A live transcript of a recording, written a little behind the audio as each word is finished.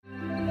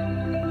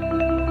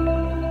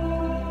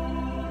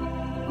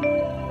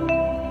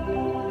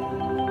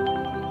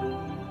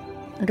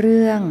เ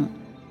รื่อง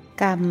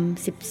กรรม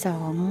12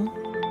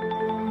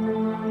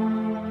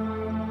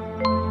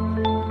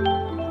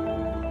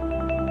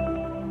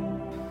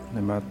น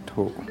มัต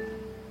ถุ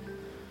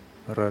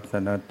รัต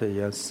นัต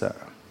ยัสสะ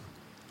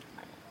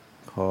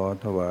ขอ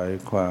ถวาย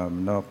ความ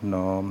นอบ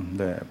น้อม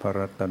แด่พระ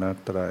รัตน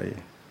ตรัย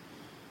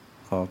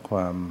ขอคว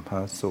ามผ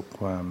าสุก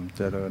ความเ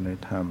จริญใน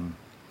ธรรม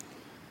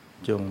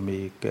จงมี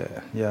แก่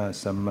ญาติ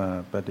สัมมา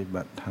ปฏิ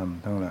บัติธรรม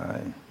ทั้งหลาย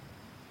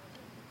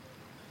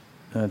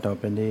ต่อ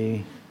ไปนี้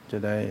จ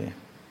ะได้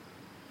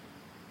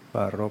ป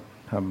รารภ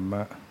ธรรม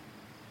ะ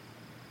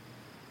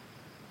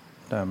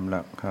ตามห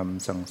ลักค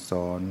ำสั่งส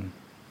อน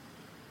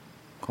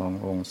ของ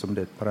องค์สมเ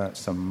ด็จพระ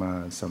สัมมา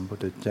สัมพุท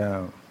ธเจ้า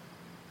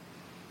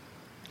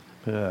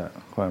เพื่อ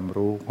ความ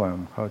รู้ความ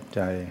เข้าใ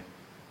จ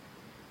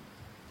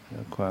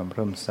ความเ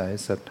ริ่มใส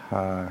ศรัทธ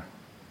า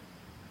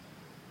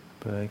เ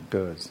พื่อให้เ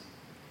กิด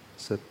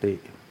สติ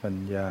ปัญ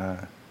ญา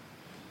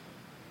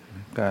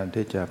การ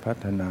ที่จะพั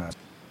ฒนา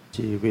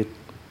ชีวิต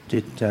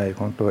จิตใจข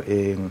องตัวเอ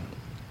ง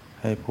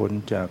ให้พ้น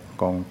จาก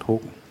กองทุ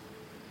กข์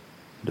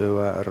ด้วย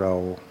ว่าเรา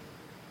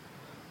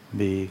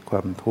มีคว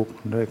ามทุกข์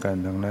ด้วยกัน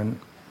ทั้งนั้น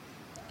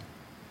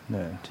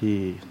ที่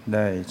ไ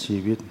ด้ชี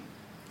วิต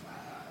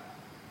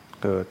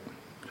เกิด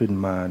ขึ้น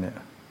มาเนี่ย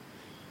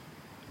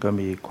ก็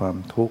มีความ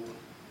ทุกข์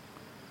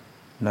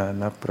นา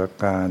นับประ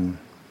การ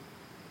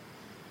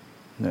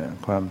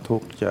ความทุ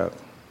กข์จาก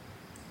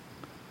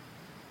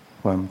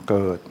ความเ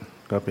กิด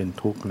ก็เป็น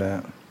ทุกข์แล้ว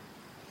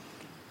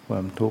ควา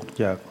มทุกข์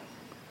จาก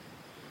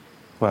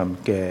ความ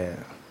แก่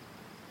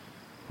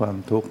ความ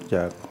ทุกข์จ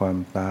ากความ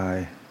ตาย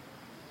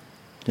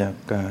จาก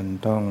การ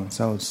ต้องเศ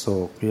ร้าโศ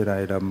กพิไร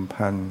รำ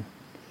พัน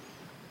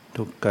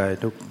ทุกข์กาย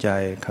ทุกข์ใจ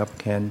คับ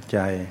แค้นใจ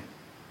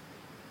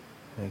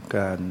ในก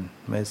าร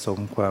ไม่สม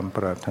ความป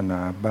รารถนา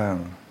บ้าง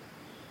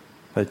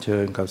เผชิ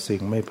ญกับสิ่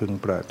งไม่พึง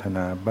ปรารถน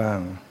าบ้าง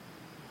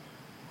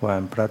ควา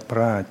มพลัดพ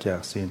รากจาก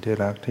สิ่งที่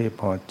รักที่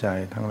พอใจ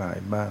ทั้งหลาย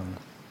บ้าง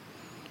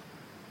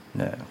เ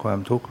นี่ยความ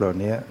ทุกข์เหล่า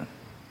นี้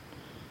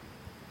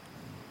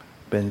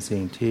เป็น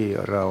สิ่งที่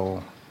เรา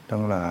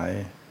ทั้งหลาย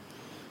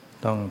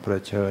ต้องเผ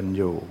ชิญ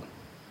อยู่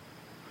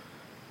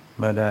เ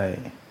มื่อได้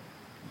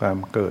ความ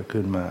เกิด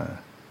ขึ้นมา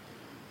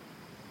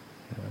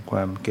คว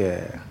ามแก่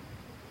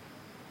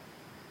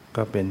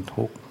ก็เป็น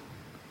ทุกข์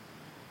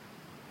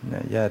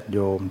ญาติโย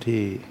ม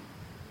ที่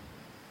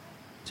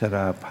ชร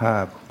าภา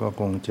พก็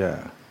คงจะ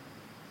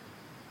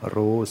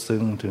รู้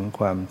ซึ้งถึง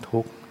ความ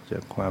ทุกข์จา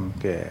กความ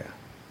แก่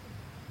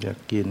จะ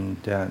กิน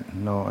จะ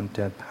นอนจ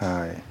ะถ่า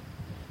ย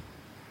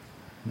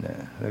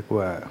เรียก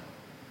ว่า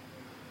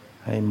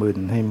ให้มึน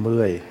ให้เ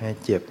มื่อยให้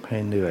เจ็บให้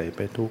เหนื่อยไป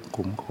ทุก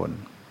ขุมขน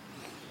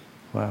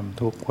ความ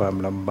ทุกข์ความ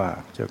ลำบา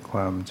กจากคว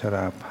ามชร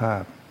าภา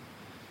พ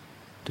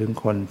ถึง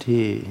คน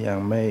ที่ยัง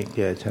ไม่แ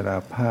ก่ชรา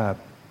ภาพ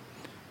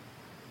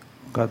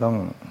ก็ต้อง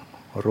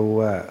รู้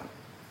ว่า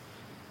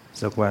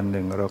สักวันห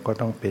นึ่งเราก็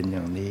ต้องเป็นอ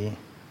ย่างนี้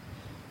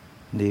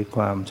หนีค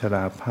วามชร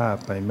าภาพ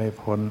ไปไม่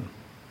พ้น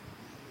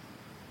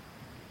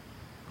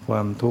คว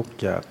ามทุกข์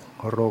จาก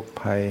โรค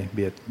ภัยเ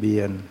บียดเบี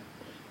ยน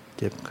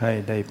เจ็บไข้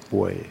ได้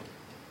ป่วย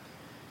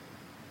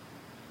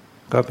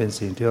ก็เป็น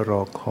สิ่งที่ร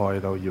อคอย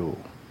เราอยู่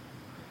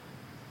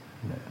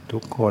ทุ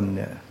กคนเ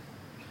นี่ย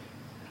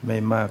ไม่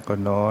มากก็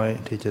น้อย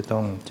ที่จะต้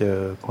องเจอ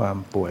ความ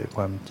ป่วยค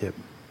วามเจ็บ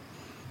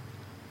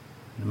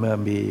เมื่อ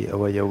มีอ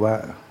วัยวะ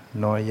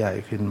น้อยใหญ่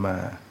ขึ้นมา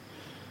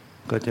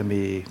ก็จะ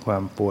มีควา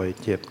มป่วย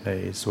เจ็บใน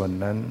ส่วน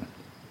นั้น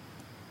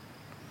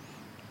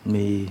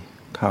มี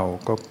เข่า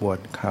ก็ปว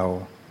ดเข่า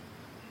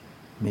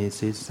มี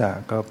ศีรษะ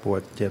ก็ปว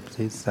ดเจ็บ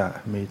ศีรษะ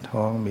มี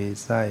ท้องมี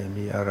ไส้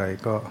มีอะไร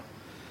ก็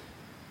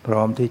พร้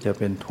อมที่จะ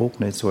เป็นทุกข์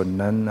ในส่วน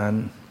นั้น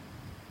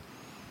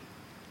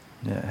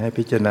เนี่ยให้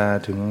พิจารณา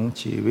ถึง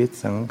ชีวิต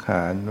สังข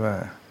ารว่า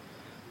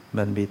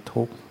มันมี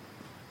ทุกข์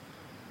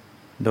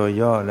โดย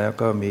ย่อแล้ว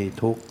ก็มี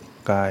ทุกข์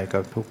กายกั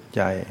บทุกข์ใ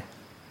จ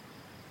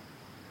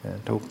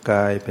ทุกข์ก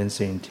ายเป็น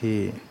สิ่งที่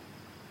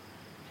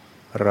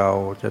เรา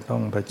จะต้อ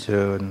งเผ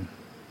ชิญ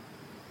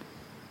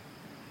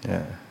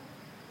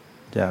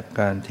จาก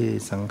การที่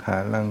สังขา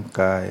รร่าง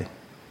กาย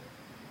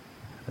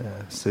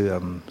เสื่อ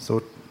มทรุ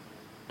ด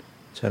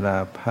ชรา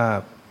ภา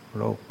พโ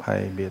รคภั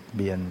ยเบียดเ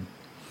บียน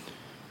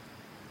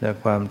และ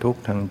ความทุกข์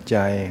ทางใจ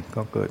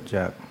ก็เกิดจ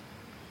าก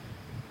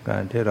กา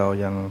รที่เรา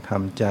ยังท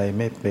ำใจ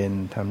ไม่เป็น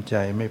ทำใจ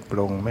ไม่ปล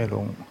งไม่ล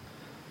ง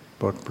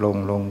ปลดปลง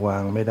ลงวา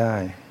งไม่ได้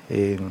เอ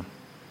ง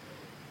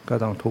ก็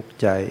ต้องทุกข์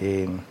ใจเอ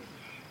ง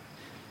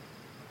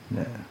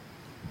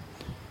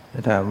ถ้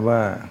าถามว่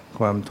า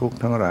ความทุกข์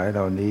ทั้งหลายเ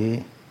หล่านี้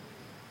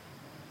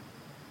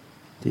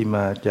ที่ม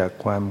าจาก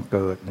ความเ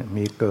กิด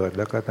มีเกิดแ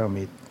ล้วก็ต้อง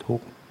มีทุ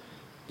กข์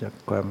จาก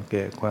ความแ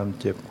ก่ความ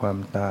เจ็บความ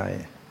ตาย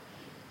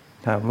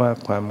ถามว่า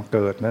ความเ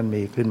กิดนั้น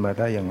มีขึ้นมา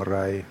ได้อย่างไร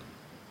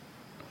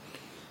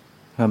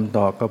คำต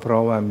อบก็เพรา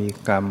ะว่ามี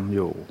กรรมอ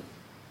ยู่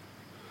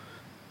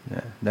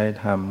ได้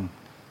ท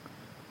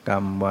ำกรร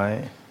มไว้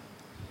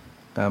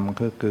กรรม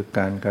ก็คือก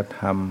ารกระ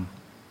ท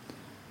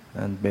ำ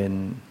อันเป็น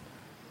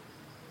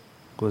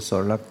กุศ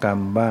ลกรรม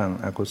บ้าง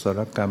อกุศ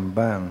ลกรรม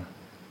บ้าง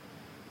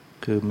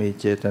คือมี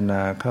เจตน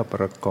าเข้าป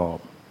ระกอบ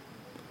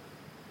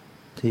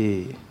ที่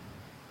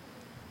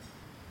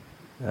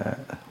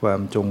ควา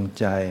มจง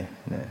ใจ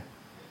นะ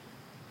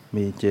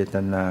มีเจต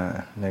นา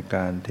ในก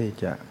ารที่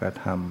จะกระ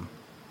ท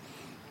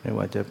ำไม่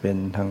ว่าจะเป็น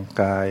ทาง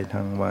กายท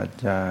างวา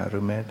จาหรื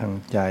อแม้ทาง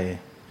ใจ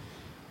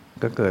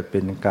ก็เกิดเป็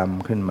นกรรม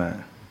ขึ้นมา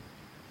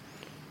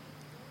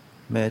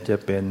แม้จะ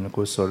เป็น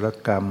กุศล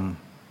กรรม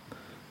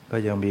ก็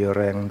ยังมีแ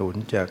รงหนุน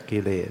จากกิ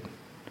เลส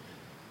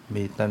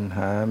มีตัณห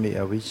ามี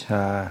อวิชช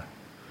า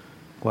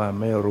ความ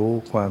ไม่รู้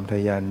ความทะ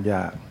ยานอย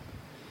าก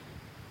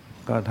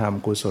ก็ท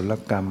ำกุศล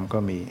กรรมก็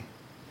มี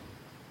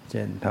เ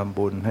ช่นทำ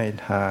บุญให้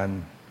ทาน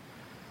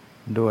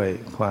ด้วย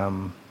ความ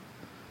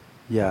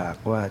อยาก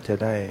ว่าจะ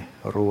ได้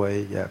รวย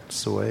อยาก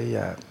สวยอย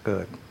ากเกิ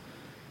ด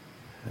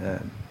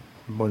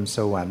บนส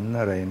วรรค์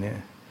อะไรเนี่ย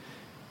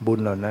บุญ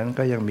เหล่านั้น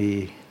ก็ยังมี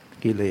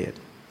กิเลส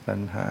ตัณ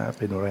หาเ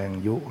ป็นแรง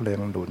ยุแร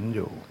งหนุนอ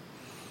ยู่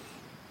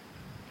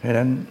เพราะฉะ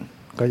นั้น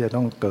ก็จะ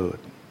ต้องเกิด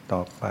ต่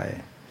อไป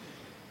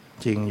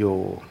จริงอยู่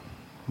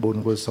บุญ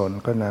กุศล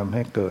ก็นำใ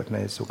ห้เกิดใน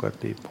สุค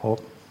ติภพ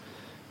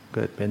เ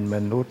กิดเป็นม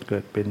นุษย์เกิ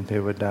ดเป็นเท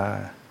วดา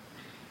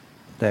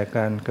แต่ก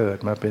ารเกิด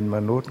มาเป็นม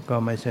นุษย์ก็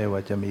ไม่ใช่ว่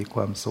าจะมีคว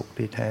ามสุข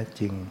ที่แท้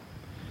จริง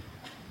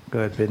เ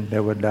กิดเป็นเท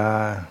วดา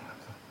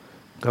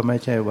ก็ไม่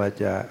ใช่ว่า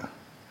จะ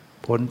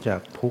พ้นจา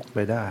กทุกข์ไป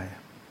ได้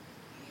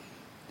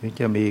ถึง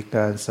จะมีก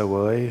ารเสว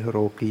ยโล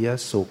กีย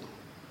สุข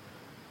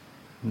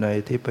ใน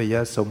ทิพย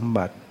สม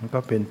บัติก็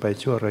เป็นไป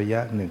ชั่วระย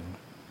ะหนึ่ง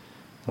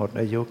หมด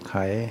อายุ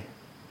ขัย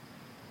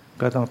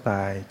ก็ต้องต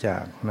ายจา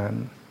กนั้น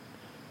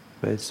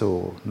ไปสู่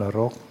นร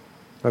ก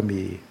ก็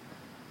มี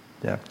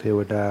จากเทว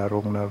ดาล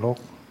งนรก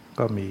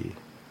ก็มี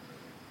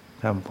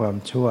ทำความ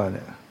ชั่วเ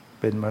นี่ย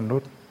เป็นมนุ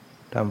ษย์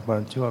ทำควา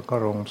มชั่วก็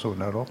ลงสู่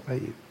นรกได้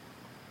อีก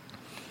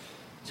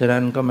ฉะนั้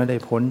นก็ไม่ได้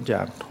พ้นจ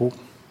ากทุกข์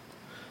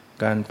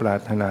การปรา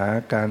รถนา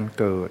การ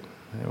เกิด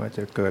ไม่ว่าจ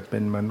ะเกิดเป็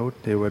นมนุษย์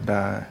เทวด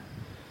า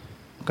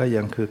ก็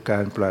ยังคือกา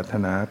รปรารถ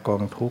นากอ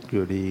งทุกข์อ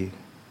ยู่ดี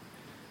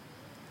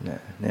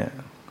เนี่ย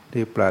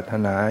ที่ปรารถ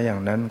นาอย่า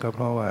งนั้นก็เพ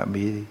ราะว่า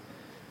มี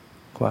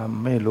ความ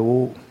ไม่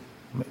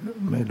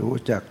รู้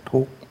จัก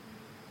ทุกข์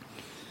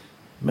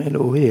ไม่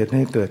รู้เหตุใ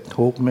ห้เกิด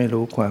ทุกข์ไม่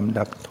รู้ความ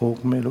ดับทุก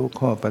ข์ไม่รู้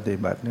ข้อปฏิ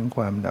บัติถึงค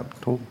วามดับ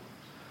ทุกข์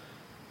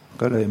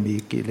ก็เลยมี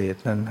กิเลส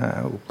ตัณหา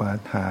อุปา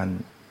ทาน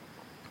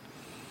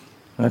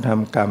แล้วท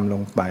ำกรรมล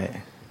งไป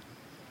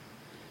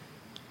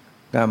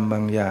กรรมบา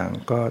งอย่าง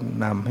ก็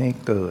นำให้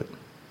เกิด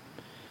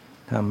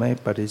ทำให้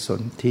ปฏิส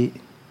นธิ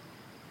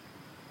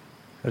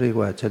เรียก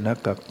ว่าชน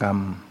กกรรม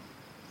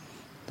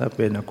ถ้าเ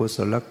ป็นอกุศ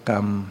ลกร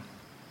รม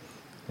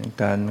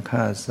การ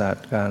ฆ่าสัต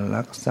ว์การ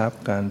ลักทรัพ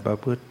ย์การประ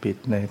พฤติผิด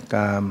ในก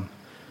าม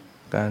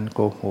การโก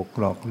หก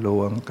หลอกล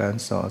วงการ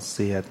ส่อเ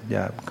สียดหย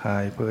าบคา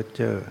ยเพ้อเ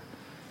จ้อ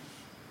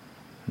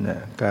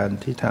การ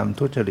ที่ทำ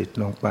ทุจริต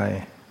ลงไป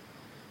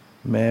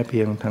แม้เพี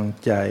ยงทาง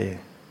ใจ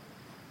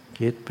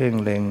คิดเพ่ง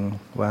เล็ง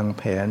วางแ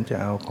ผนจะ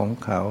เอาของ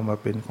เขามา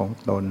เป็นของ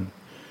ตน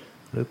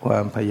หรือควา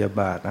มพยา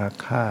บาทอา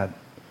ฆาต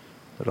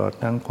ตลอด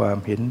ทั้งความ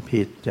เห็น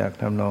ผิดจาก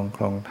ทำนองค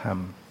รองธรรม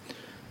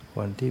ค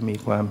นที่มี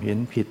ความเห็น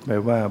ผิดไป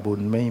ว่าบุ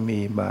ญไม่มี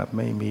บาปไ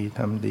ม่มีท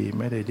ำดี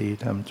ไม่ได้ดี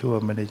ทำชั่ว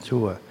ไม่ได้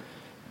ชั่ว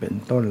เป็น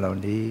ต้นเหล่า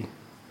นี้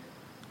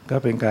ก็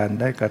เป็นการ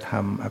ได้กระท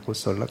ำอกุ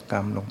ศลกร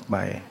รมลงไป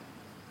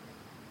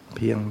เ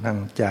พียงทาง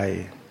ใจ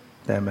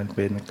แต่มันเ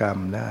ป็นกรรม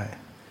ได้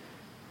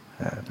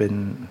เป็น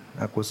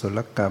อกุศล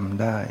กรรม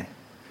ได้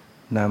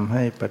นำใ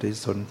ห้ปฏิ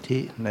สนธิ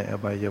ในอ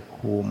บาย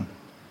ภูมิ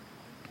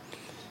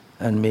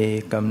อันมี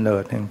กำเนิ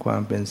ดแห่งควา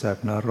มเป็นสัต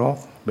ว์นรก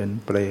เป็น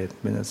เปรต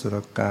เป็นอสุร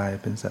กาย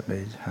เป็นสัตว์เด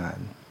รัจฉาน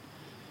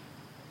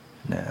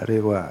เรี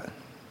ยกว่า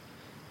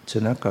ช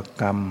นก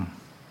กรรม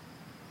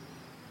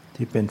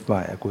ที่เป็นฝ่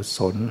ายอกุศ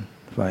ล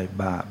ฝ่าย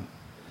บาป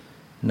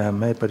น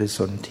ำให้ปฏิส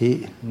นธิ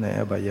ใน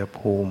อบาย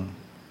ภูมิ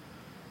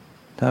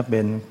ถ้าเป็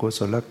นกุศ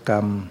ลกร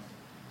รม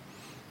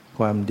ค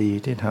วามดี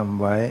ที่ท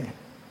ำไว้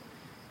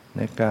ใน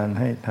การ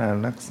ให้ทาน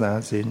รักษา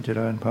ศีลเจ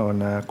ริญภาว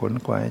นาขน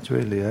ขวายช่ว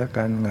ยเหลือก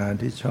ารงาน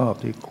ที่ชอบ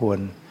ที่ควร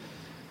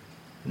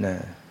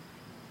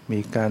มี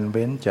การเ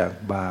ว้นจาก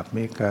บาป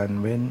มีการ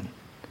เว้น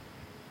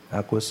อ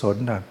กุศล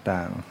ต่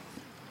าง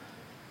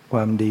ๆคว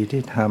ามดี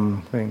ที่ท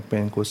ำเป็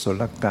นกุศ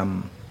ลกรรม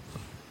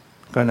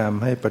ก็น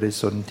ำให้ปฏิ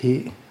สนธิ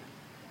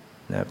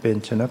เป็น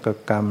ชนก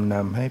กรรมน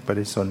ำให้ป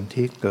ฏิสน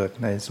ธิเกิด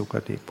ในสุค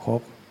ติภ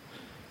พ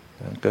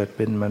เกิดเ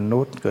ป็นม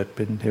นุษย์เกิดเ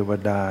ป็นเทว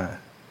ดา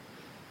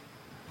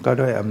ก็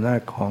ด้วยอำนาจ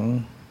ของ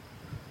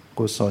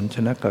กุศลช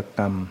นกก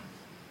รรม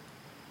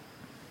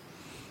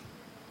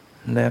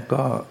และ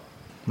ก็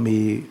มี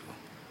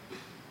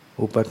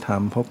อุปธรร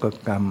มภก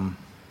กรรม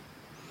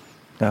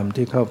กรรม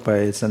ที่เข้าไป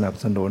สนับ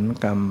สนุน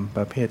กรรมป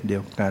ระเภทเดี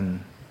ยวกัน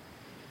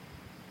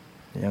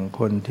อย่าง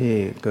คนที่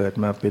เกิด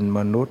มาเป็นม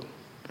นุษย์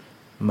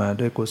มา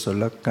ด้วยกุศ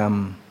ลกรรม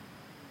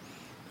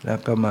แล้ว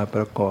ก็มาป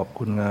ระกอบ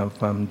คุณงาม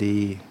ความดี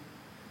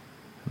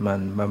มั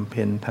นบำเ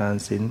พ็ญทาน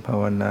ศีลภา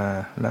วนา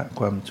ละ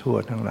ความชั่ว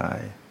ทั้งหลาย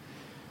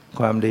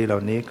ความดีเหล่า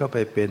นี้ก็ไป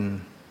เป็น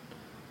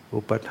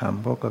อุปธรรม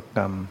ภกก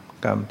รรม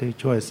กรรมที่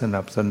ช่วยส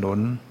นับสนุน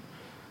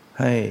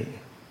ให้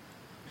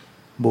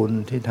บุญ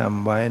ที่ท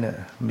ำไว้เนี่ย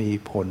มี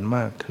ผลม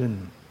ากขึ้น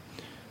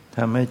ท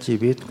ำให้ชี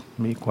วิต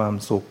มีความ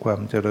สุขควา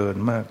มเจริญ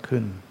มาก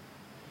ขึ้น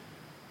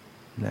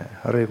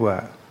เรียกว่า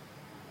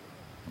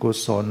กุ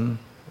ศล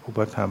อุป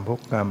ถัมภ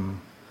กกรรม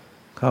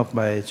เข้าไป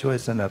ช่วย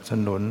สนับส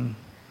นุน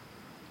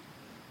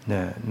เ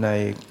นี่ยใน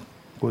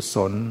กุศ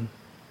ล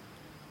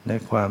ใน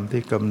ความ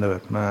ที่กำเนิ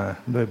ดมา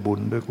ด้วยบุญ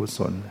ด้วยกุศ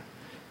ล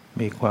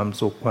มีความ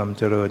สุขความ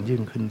เจริญยิ่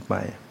งขึ้นไป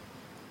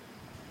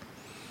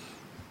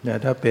แต่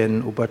ถ้าเป็น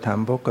อุปถัม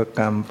ภกก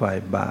รรมฝ่าย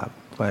บาป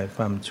ฝ่ายค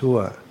วามชั่ว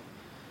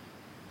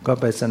ก็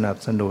ไปสนับ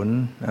สนุน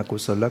อกุ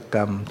ศลกร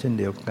รมเช่น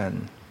เดียวกัน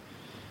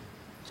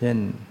เช่น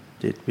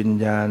จิตวิญ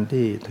ญาณ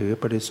ที่ถือ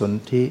ปฏิสน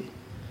ธิ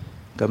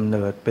กำเ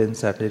นิดเป็น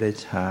สัตว์เดรัจ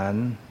ฉาน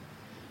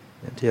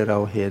ที่เรา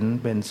เห็น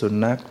เป็นสุ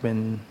นัขเป็น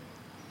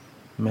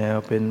แมว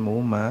เป็นหมู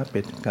หมาเ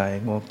ป็ดไก่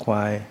งัวคว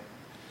าย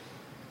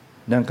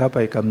นั่นเข้าไป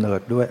กำเนิ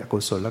ดด้วยอกุ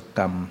ศลก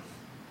รรม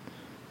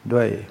ด้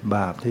วยบ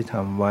าปที่ท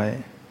ำไว้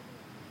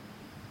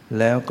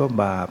แล้วก็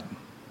บาป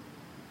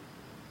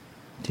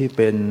ที่เ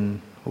ป็น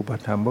อุป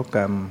ถัมภก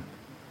รรม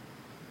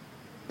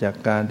จาก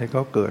การที่เข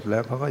าเกิดแล้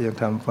วเขาก็ยัง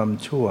ทำความ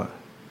ชั่ว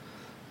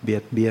เบีย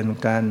ดเบียน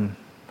กัน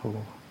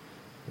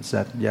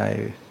สัตว์ใหญ่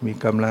มี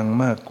กำลัง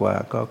มากกว่า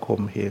ก็ข่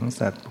มเหง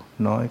สัตว์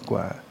น้อยก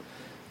ว่า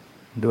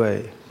ด้วย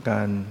ก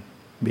าร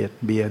เบียด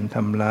เบียนท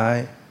ำร้าย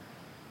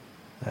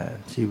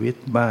ชีวิต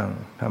บ้าง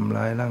ทำ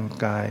ร้ายร่าง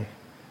กาย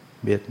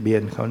เบียดเบีย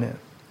นเขาเนี่ย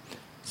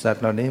สัต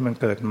ว์เหล่านี้มัน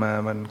เกิดมา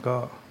มันก็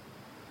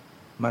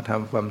มาท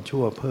ำความ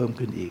ชั่วเพิ่ม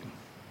ขึ้นอีก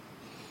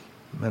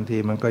บางที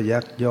มันก็ยั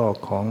กยอก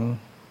ของ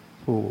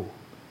ผู้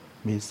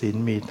มีศีล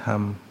มีธรร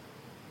ม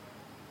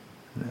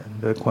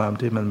โดยความ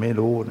ที่มันไม่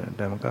รู้นะแ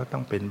ต่มันก็ต้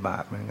องเป็นบา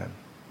ปเหมือนกัน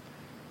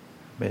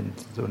เป็น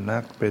สุนั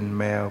ขเป็น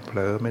แมวเผล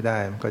อไม่ได้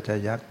มันก็จะ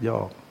ยักย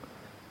อก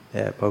แอ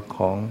บเอาข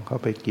องเข้า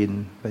ไปกิน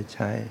ไปใ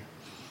ช้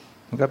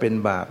มันก็เป็น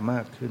บาปมา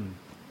กขึ้น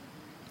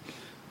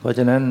เพราะฉ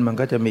ะนั้นมัน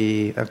ก็จะมี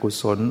อกุ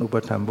ศลอุป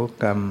ถัมภ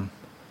กรรม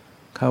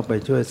เข้าไป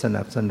ช่วยส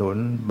นับสนุน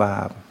บ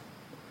าป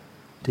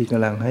ที่ก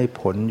ำลังให้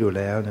ผลอยู่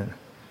แล้วนะ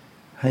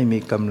ให้มี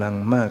กำลัง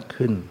มาก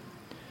ขึ้น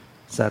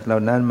สัตว์เหล่า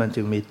นั้นมัน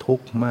จึงมีทุก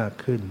ข์มาก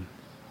ขึ้น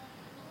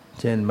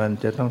เช่นมัน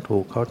จะต้องถู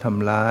กเขาท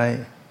ำร้าย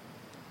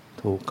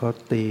ถูกเขา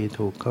ตี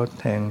ถูกเขา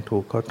แทงถู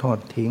กเขาทอด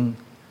ทิ้ง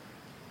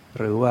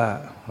หรือว่า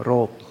โร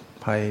ค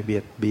ภัยเบี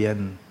ยดเบียน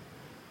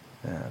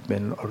เป็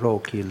นโรค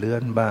ขี้เลื่อ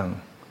นบ้าง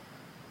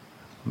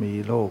มี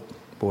โรค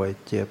ป่วย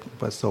เจ็บ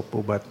ประสบ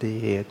อุบัติ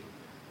เหตุ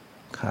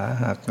ขา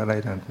หักอะไร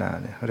ต่าง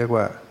ๆเนี่ยเรียก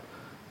ว่า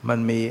มัน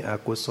มีอ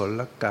กุศ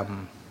ลกรรม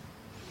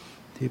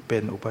ที่เป็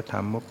นอุปถั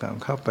มภกกรรม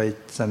เข้าไป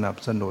สนับ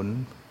สนุน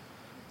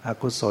อ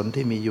กุศล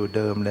ที่มีอยู่เ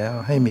ดิมแล้ว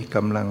ให้มีก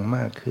ำลังม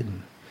ากขึ้น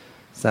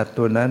สัตว์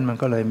ตัวนั้นมัน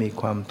ก็เลยมี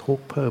ความทุก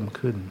ข์เพิ่ม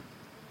ขึ้น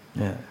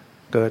เนี่ย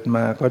เกิดม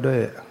าก็ด้ว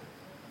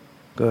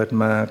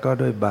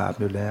ยบาป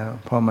อยู่แล้ว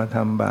พอมาท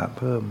ำบาป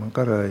เพิ่มมัน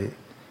ก็เลย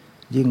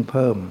ยิ่งเ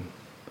พิ่ม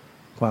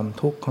ความ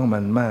ทุกข์ของมั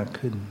นมาก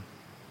ขึ้น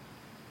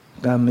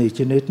กรรมอีก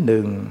ชนิดห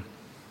นึ่ง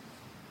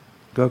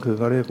ก็คือเ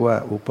ขาเรียกว่า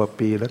อุป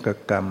ปีและ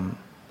กรรม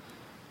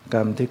กร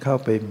รมที่เข้า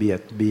ไปเบีย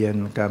ดเบียน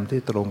กรรม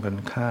ที่ตรงกัน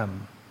ข้าม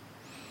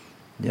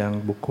อย่าง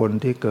บุคคล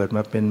ที่เกิดม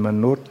าเป็นม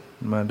นุษย์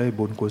มาได้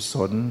บุญกุศ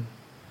ล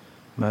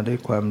มาได้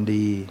ความ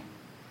ดี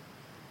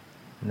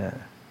นะ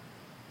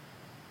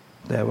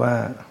แต่ว่า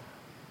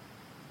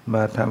ม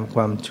าทำค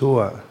วามชั่ว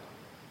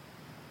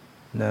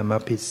นะมา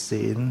ผิด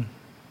ศีล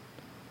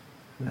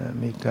นะ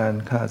มีการ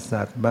ฆ่า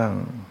สัตว์บ้าง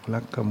ลั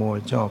กขโมย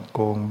ฉ้อโก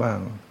งบ้าง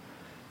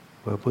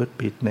ประพฤติ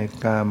ผิดใน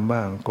กามบ้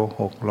างโก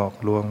หกหลอก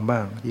ลวงบ้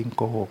างยิ่งโ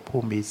กหก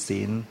ผู้มี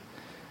ศีล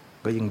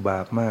ก็ยิ่งบา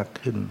ปมาก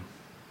ขึ้น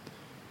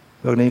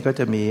พวกนี้ก็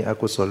จะมีอ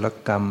กุศล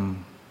กรรม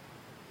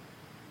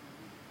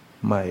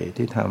ใหม่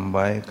ที่ทำไ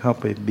ว้เข้า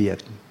ไปเบียด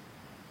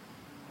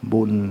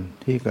บุญ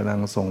ที่กำลั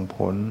งส่งผ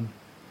ล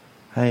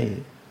ให้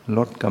ล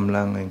ดกำ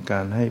ลังแห่งกา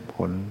รให้ผ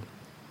ล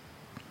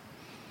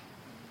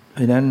เพ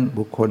ราะนั้น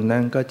บุคคลนั้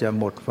นก็จะ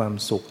หมดความ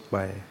สุขไป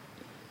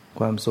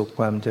ความสุข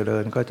ความเจริ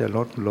ญก็จะล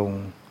ดลง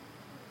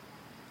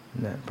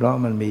นะเพราะ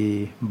มันมี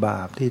บ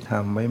าปที่ท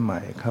ำไว้ใหม่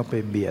เข้าไป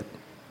เบียด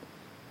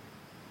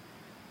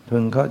พึ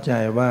งเข้าใจ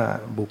ว่า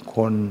บุคค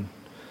ล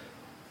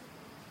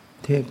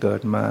ที่เกิ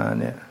ดมา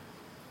เนี่ย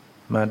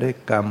มาด้วย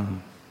กรรม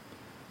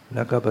แ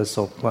ล้วก็ประส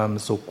บความ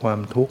สุขความ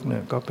ทุกข์เนี่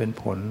ยก็เป็น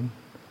ผล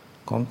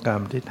ของกรร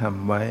มที่ท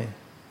ำไว้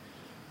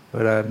เว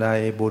ลาใด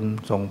บุญ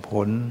ส่งผ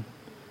ล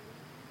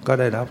ก็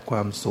ได้รับคว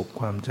ามสุข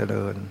ความเจ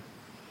ริญ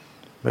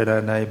เวลา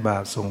ใดบา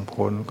ปส่งผ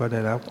ลก็ได้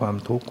รับความ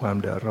ทุกข์ความ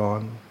เดือดร้อ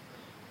น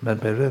มัน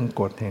เป็นเรื่อง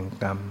กฎแห่ง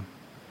กรรม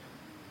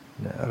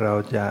เรา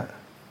จะ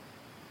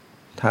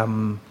ท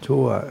ำ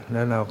ชั่วแ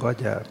ล้วเราก็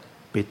จะ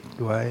ปิด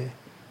ไว้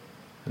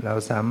เรา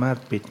สามารถ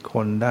ปิดค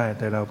นได้แ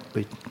ต่เรา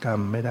ปิดกรรม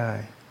ไม่ได้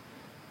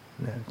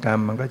กรรม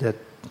มันก็จะ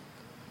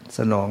ส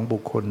นองบุ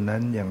คคลนั้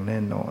นอย่างแน่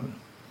นอน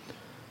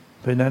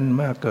เพราะนั้นเ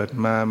มื่อเกิด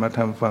มาท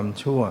ำความ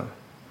ชั่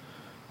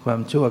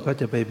วก็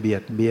จะไปเบีย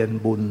ดเบียน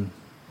บุญ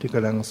ที่ก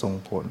ำลังส่ง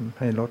ผล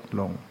ให้ลด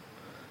ลง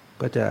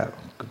ก็จะ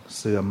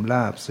เสื่อมล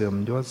าภเสื่อม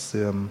ยศเ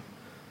สื่อม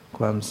ค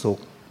วามสุข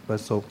ประ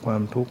สบควา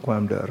มทุกข์ควา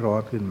มเดือดร้อ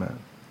นขึ้นมา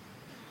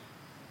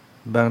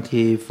บาง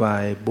ทีฝ่า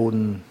ยบุญ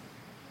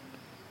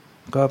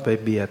ก็ไป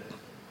เบียด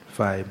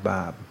ฝ่ายบ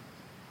าป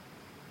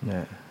เ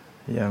นี่ย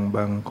อย่างบ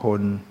างค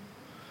น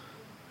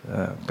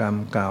กรรม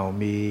เก่า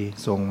มี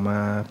ส่งม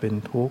าเป็น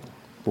ทุกข์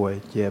ป่วย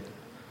เจ็บ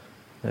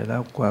ได้รั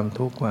บความ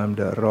ทุกข์ความเ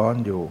ดือดร้อน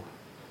อยู่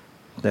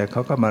แต่เข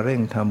าก็มาเร่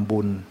งทำ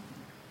บุญ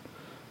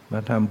มา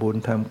ทำบุญ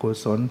ทำกุ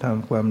ศลท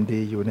ำความดี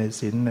อยู่ใน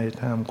ศีลใน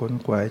ธรรมค้น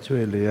ขวายช่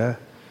วยเหลือ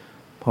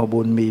พอ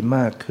บุญมีม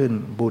ากขึ้น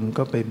บุญ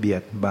ก็ไปเบีย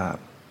ดบาป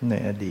ใน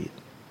อดีต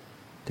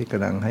ที่ก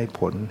ำลังให้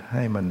ผลใ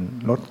ห้มัน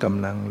ลดก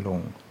ำลังลง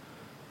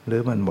หรื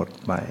อมันหมด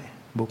ไป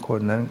บุคคล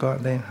นั้นก็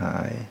ได้หา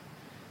ย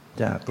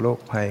จากโรค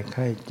ภัยไ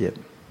ข้เจ็บ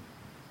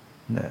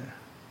นะ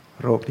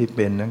โรคที่เ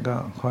ป็นนั้นก็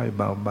ค่อยเ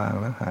บาบาง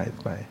แล้วหาย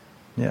ไป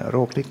เนี่ยโร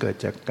คที่เกิด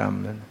จากกรรม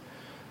นั้น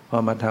พอ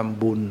มาท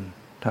ำบุญ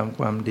ทำค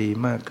วามดี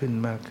มากขึ้น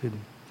มากขึ้น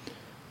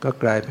ก็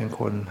กลายเป็น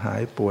คนหา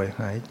ยป่วย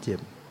หายเจ็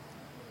บ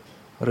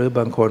หรือบ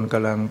างคนก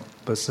ำลัง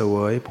ประเสว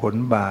ยผล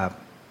บาป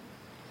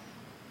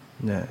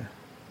เนี่ย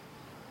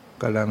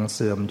กำลังเ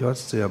สื่อมยศ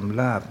เสื่อม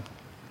ลาภ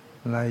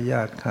ไร้ญ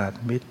าติขาด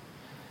มิตร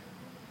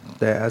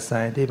แต่อาศั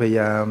ยที่พยา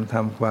ยามท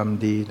ำความ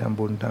ดีทำ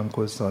บุญทำ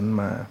กุศล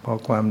มาพอ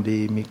ความดี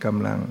มีก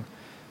ำลัง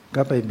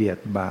ก็ไปเบียด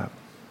บาป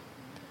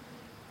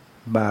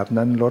บาป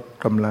นั้นลด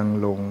กำลัง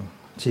ลง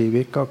ชี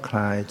วิตก็คล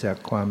ายจาก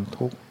ความ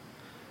ทุกข์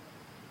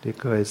ที่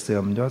เคยเสื่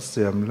อมยศเ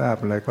สื่อมลาภ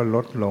อะไรก็ล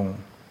ดลง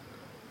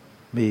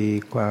มี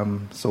ความ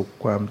สุข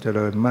ความเจ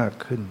ริญมาก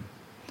ขึ้น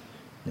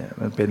เนี่ย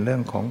มันเป็นเรื่อ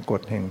งของก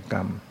ฎแห่งกร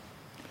รม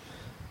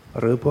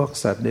หรือพวก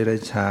สัตว์เดรั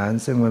จฉาน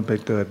ซึ่งมันไป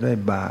เกิดด้วย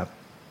บาป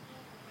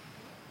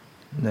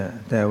เนี่ย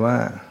แต่ว่า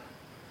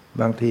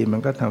บางทีมัน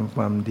ก็ทำค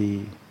วามดี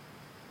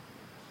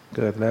เ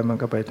กิดแล้วมัน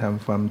ก็ไปท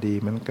ำความดี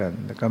เหมือนกัน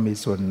แล้วก็มี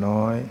ส่วน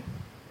น้อย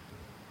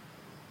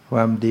คว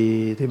ามดี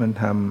ที่มัน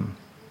ท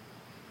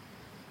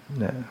ำ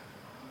เนี่ย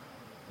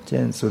เ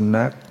ช่นสุ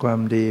นัขความ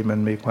ดีมัน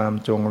มีความ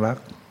จงรัก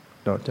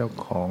ต่อเจ้า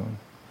ของ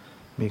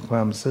มีคว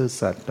ามซื่อ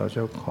สัตย์ต่อเ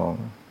จ้าของ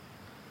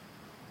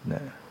เ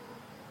นี่ย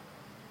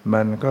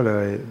มันก็เล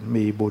ย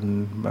มีบุญ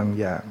บาง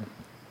อย่าง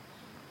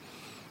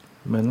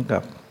เหมือนกั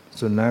บ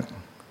สุนัข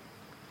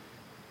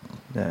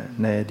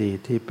ในอดีต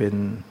ที่เป็น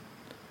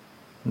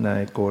นา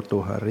ยโกตุ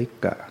หริ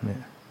กะเนี่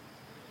ย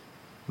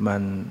มั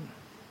น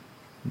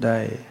ได้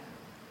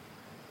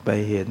ไป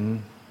เห็น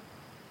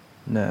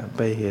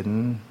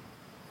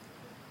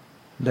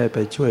ได้ไป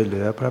ช่วยเห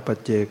ลือพระปัจ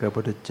เจก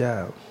พุทธเจ้า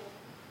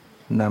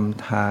น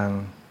ำทาง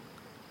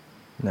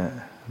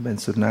เป็น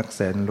สุนัขแส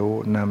นรู้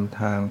นำ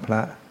ทางพร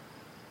ะ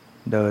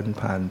เดิน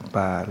ผ่าน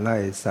ป่าไล่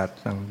สัต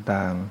ว์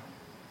ต่าง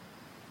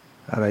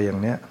ๆอะไรอย่า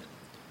งเนี้ย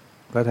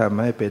ก็ท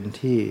ำให้เป็น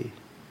ที่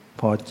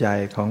พอใจ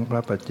ของพร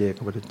ะปัจเจก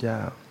พุทธเจ้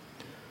า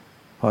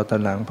พอตอ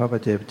นหลังพระปั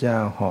จเจกพุทธเจ้า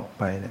เหาะ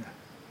ไปเนี่ย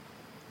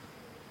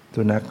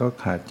สุนัขก็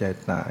ขาดใจ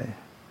ตาย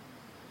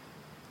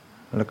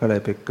แล้วก็เล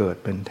ยไปเกิด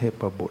เป็นเท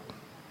พบุตร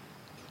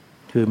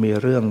คือมี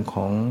เรื่องข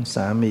องส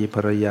ามีภ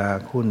รรยา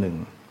คู่หนึ่ง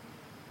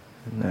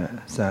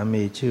สา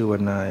มีชื่อว่า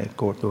นายโ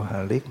กตุห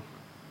ริก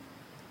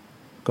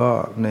ก็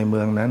ในเมื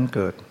องนั้นเ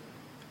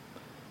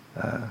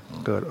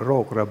กิดโร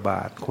คระบ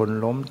าดคน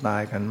ล้มตา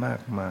ยกันมา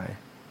กมาย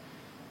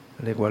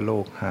เรียกว่าโร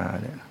คหา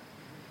เนี่ย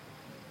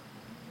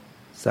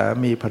สา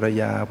มีภรร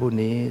ยาผู้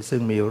นี้ซึ่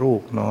งมีลู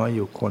กน้อยอ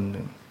ยู่คนห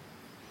นึ่ง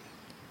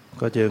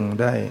ก็จึง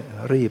ได้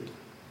รีบ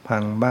พั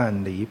งบ้าน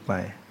หนีไป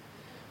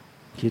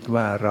คิด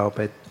ว่าเราไป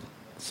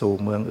สู่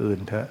เมืองอื่น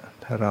เถอะ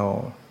ถ้าเรา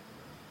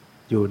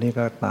อยู่นี่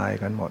ก็ตาย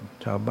กันหมด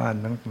ชาวบ้าน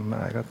ทั้งหล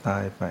ายก็ตา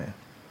ยไป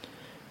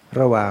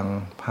ระหว่าง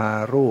พา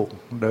ลูก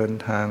เดิน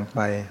ทางไป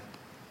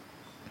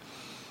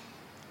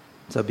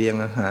เสบียง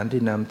อาหาร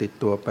ที่นำติด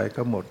ตัวไป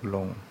ก็หมดล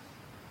ง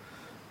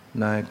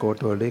นายโก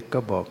โตเล็กก็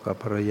บอกกับ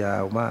ภรรยา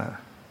ว่า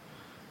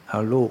เอา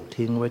ลูก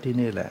ทิ้งไว้ที่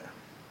นี่แหละ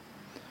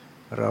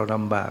เราล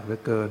ำบากเหลื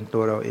อเกินตั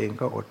วเราเอง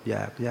ก็อดอย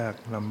ากยาก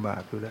ลำบา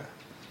กอยู่แล้ว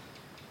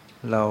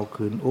เรา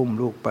ขืนอุ้ม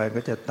ลูกไปก็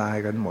จะตาย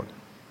กันหมด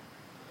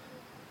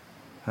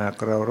หาก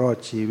เรารอด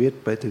ชีวิต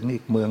ไปถึงอี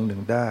กเมืองหนึ่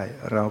งได้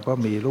เราก็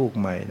มีลูก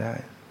ใหม่ได้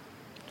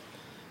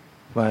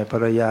ฝ่ายภร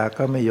รยา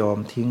ก็ไม่ยอม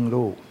ทิ้ง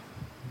ลูก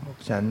บอก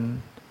ฉั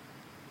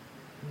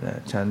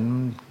น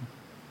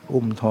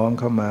อุ้มท้อง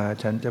เข้ามา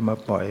ฉันจะมา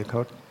ปล่อยเข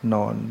าน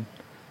อน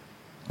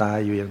ตาย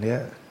อยู่อย่างเนี้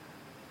ย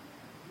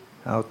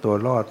เอาตัว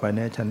รอดไปเ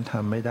นี่ยฉันท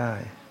ำไม่ได้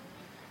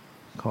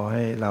ขอใ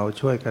ห้เรา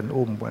ช่วยกัน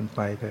อุ้มกันไ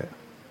ปเถอะ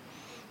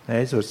ใน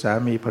ที่สุดสา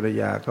มีภรร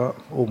ยาก็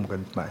อุ้มกั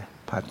นไป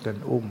ผัดกัน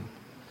อุ้ม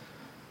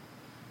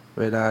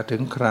เวลาถึ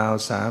งคราว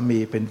สามี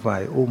เป็นฝ่า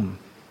ยอุ้ม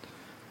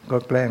ก็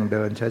แกล้งเ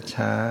ดิน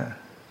ช้า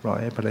ๆปล่อย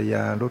ให้ภรรย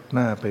าลุดห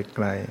น้าไปไก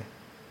ล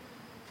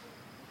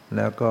แ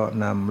ล้วก็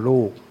นำ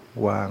ลูก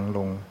วางล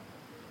ง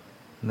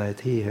ใน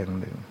ที่แห่ง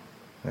หนึ่ง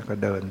แล้วก็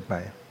เดินไป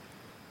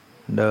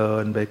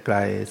ไกล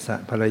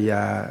ภรรย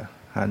า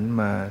หัน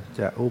มา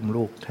จะอุ้ม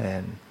ลูกแท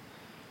น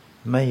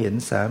ไม่เห็น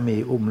สามี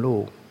อุ้มลู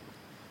ก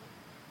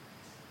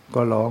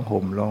ก็ร้อง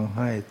ห่มร้องไ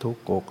ห้ทุก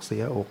ข์อกเสี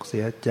ยอกเสี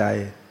ยใจ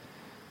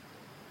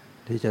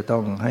ที่จะต้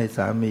องให้ส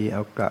ามีเอ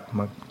าก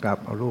ลับ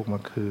เอาลูกมา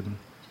คืน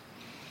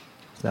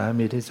สา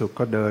มีที่สุด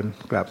ก็เดิน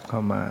กลับเข้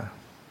ามา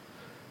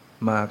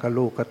ก็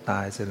ลูกก็ต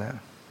ายเสียแล้ว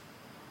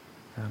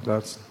ก็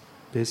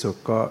ที่สุด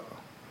ก็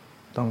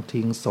ต้อง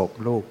ทิ้งศพ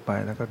ลูกไป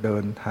แล้วก็เดิ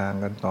นทาง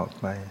กันต่อ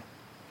ไป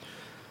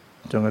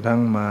จนกระทั่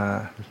งมา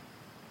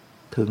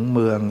ถึงเ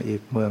มืองอี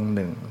กเมืองห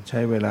นึ่งใช้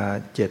เวลา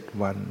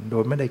7 วันโด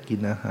ยไม่ได้กิน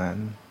อาหาร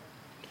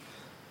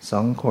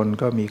2 คน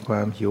ก็มีคว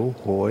ามหิว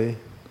โหย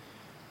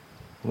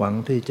หวัง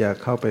ที่จะ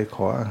เข้าไปข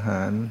ออาห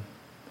าร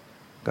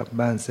กับ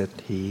บ้านเศรษ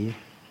ฐี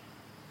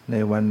ใน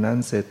วันนั้น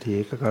เศรษฐี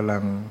ก็กำลั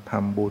งท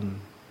ำบุญ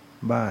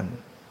บ้าน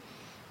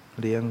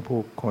เลี้ยง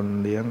ผู้คน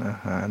เลี้ยงอา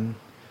หาร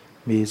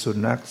มีสุ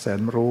นัขแส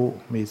นรู้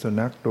มีสุ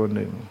นัขตัวห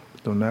นึ่ง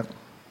สุนัข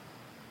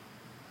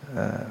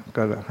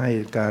ก็ให้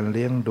การเ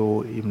ลี้ยงดู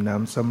อิ่มหน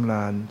ำสำร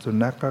าญสุ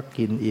นัขก็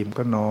กินอิ่ม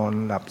ก็นอน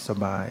หลับส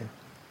บาย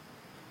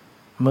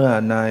เมื่อ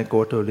นายโก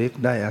โทลิก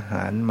ได้อาห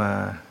ารมา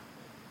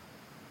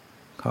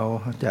เขา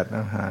จัด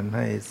อาหารใ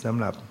ห้สำ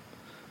หรับ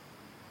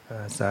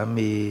สา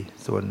มี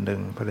ส่วนหนึ่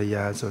งภรรย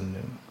าส่วนห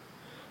นึ่ง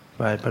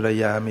ฝ่ายภรร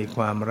ยามีค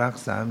วามรัก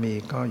สามี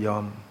ก็ยอ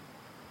ม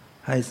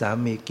ให้สา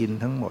มีกิน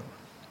ทั้งหมด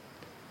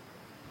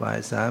ฝ่าย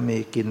สามี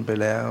กินไป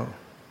แล้ว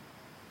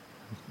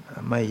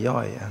ไม่ย่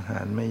อยอาหา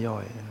รไม่ย่อ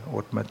ยอ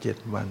ดมา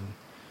7 วัน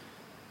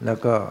แล้ว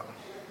ก็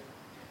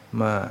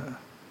มา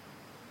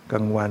กลา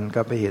งวัน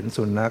ก็ไปเห็น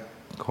สุนัข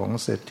ของ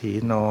เศรษฐี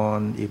นอน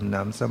อิ่มหน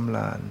ำสำร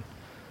าญ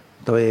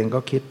ตัวเองก็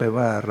คิดไป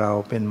ว่าเรา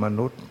เป็นม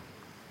นุษย์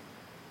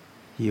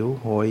หิว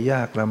โหยย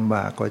ากลำบ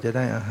ากกว่าจะไ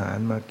ด้อาหาร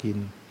มากิน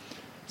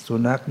สุ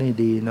นัขนี่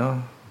ดีเนาะ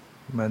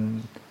มัน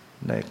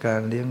ในกา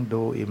รเลี้ยง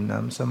ดูอิ่มหน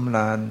ำสำร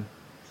าญ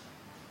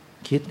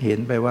คิดเห็น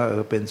ไปว่า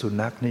เป็นสุ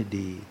นัขนี่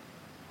ดี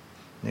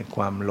ในค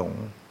วามหลง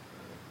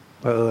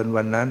เผอิญ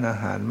วันนั้นอา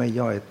หารไม่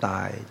ย่อยต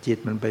ายจิต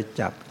มันไป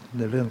จับใ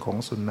นเรื่องของ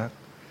สุนัข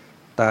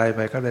ตายไป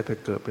ก็เลยไป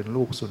เกิดเป็น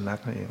ลูกสุนั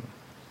ขนั่นเอง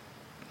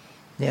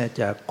เนี่ย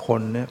จากค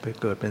นเนี่ยไป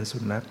เกิดเป็นสุ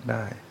นัขไ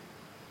ด้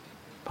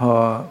พอ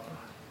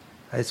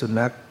ไอ้สุ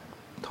นัข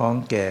ท้อง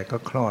แก่ก็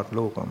คลอด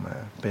ลูกออกมา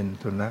เป็น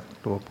สุนัข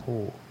ตัวผู้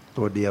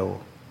ตัวเดียว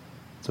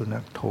สุนั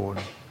ขโทน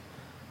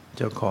เ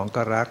จ้าของ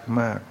ก็รัก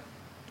มาก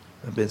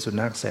มันเป็นสุ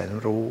นัขแสน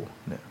รู้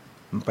เนี่ย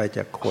มันไปจ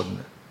ากคน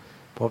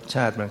ภพช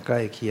าติมันใก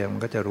ล้เคียงมั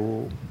นก็จะ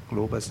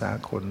รู้ภาษา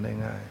คนได้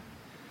ง่าย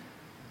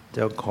เ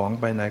จ้าของ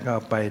ไปไหนก็เอ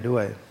าไปด้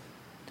วย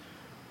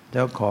เ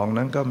จ้าของ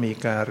นั้นก็มี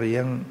การเลี้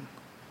ยง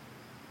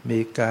มี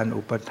การ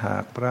อุปถา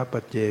กพระ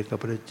ปัจเจก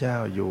พุทธเจ้า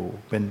อยู่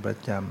เป็นประ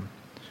จ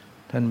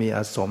ำท่านมีอ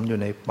าสมอยู่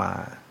ในป่า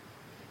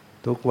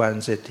ทุกวัน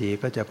เศรษฐี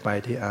ก็จะไป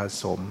ที่อา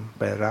สม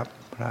ไปรับ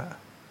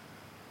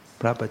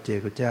พระปัจเจก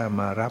พุทธเจ้า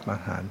มารับอา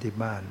หารที่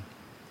บ้าน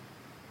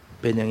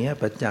เป็นอย่างนี้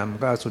ประจำ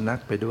ก็เอาสุนั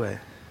ขไปด้วย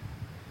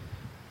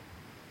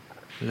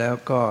แล้ว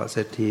ก็เศ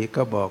รษฐี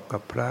ก็บอกกั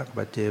บพระ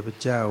ปัจเจกพุทธ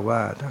เจ้าว่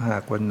าถ้าหา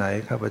กวันไหน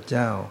ข้าพเ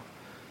จ้า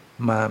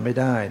มาไม่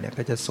ได้เนี่ย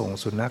ก็จะส่ง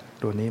สุนัข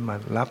ตัวนี้มา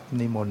รับ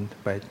นิมนต์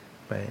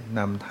ไปน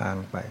ำทาง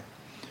ไป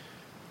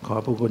ขอ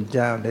พระคุณเ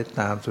จ้าได้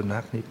ตามสุนั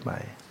ขนี้ไป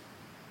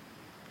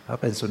เพราะ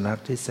เป็นสุนัข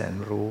ที่แสน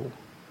รู้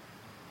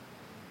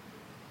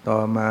ต่อ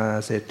มา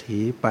เศรษฐี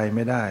ไปไ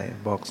ม่ได้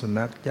บอกสุ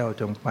นัขเจ้า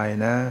จงไป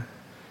นะ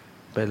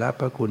ไปรับ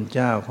พระคุณเ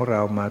จ้าของเร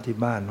ามาที่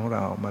บ้านของเร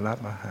ามารับ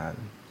อาหาร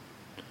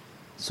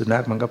สุนั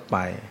ขมันก็ไป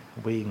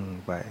วิ่ง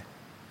ไป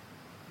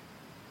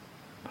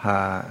พา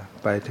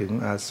ไปถึง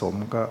อาสม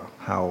ก็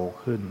เห่า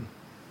ขึ้น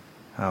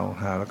เห่า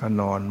แล้วก็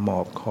นอนหมอ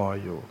บคอ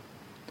อยู่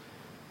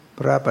พ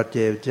ระปัจเจ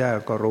กเจ้า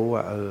ก็รู้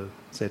ว่า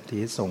เศรษฐี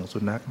ส่งสุ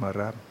นัขมา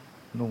รับ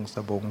นุ่งส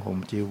บงห่ม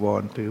จีว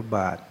รถือบ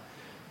าตร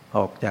อ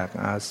อกจาก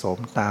อาสม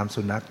ตาม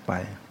สุนัขไป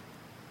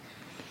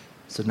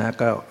สุนัข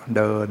ก็เ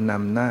ดินน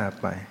ำหน้า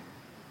ไป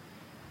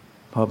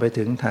พอไป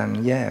ถึงทาง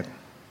แยก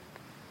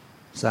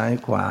ซ้าย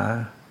ขวา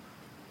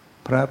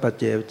พระปัจ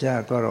เจกเจ้า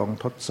ก็ลอง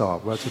ทดสอบ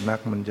ว่าสุนั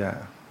ขมั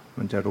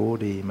นจะรู้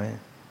ดีไหม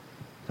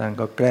ท่าน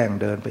ก็แกล้ง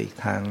เดินไปอีก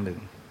ทางหนึ่ง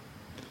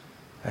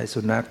ไอ้สุ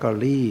นัขก็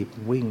รีบ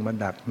วิ่งมา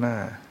ดักหน้า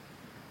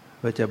เ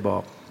พื่อจะบอ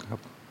กครั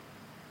บ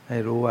ให้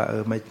รู้ว่า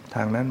ไม่ท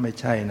างนั้นไม่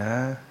ใช่นะ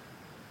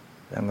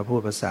แต่ก็พู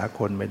ดภาษาค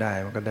นไม่ได้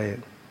มันก็ได้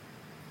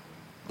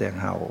แต่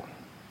เห่า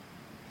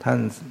ท่าน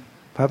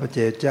พระปัจเจ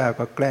กเจ้า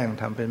ก็แกล้ง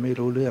ทำเป็นไม่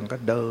รู้เรื่องก็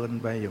เดิน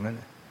ไปอย่างนั้น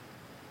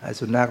ไอ้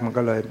สุนัขมัน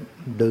ก็เลย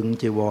ดึง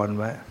จีวร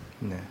ไว้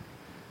เนี่ย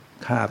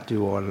คาบจี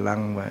วรลั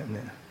งไว้เ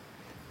นี่ย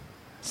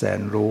แส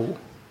นรู้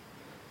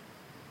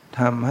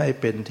ทำให้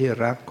เป็นที่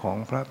รักของ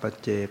พระปัจ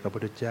เจกพุ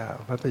ทธเจ้า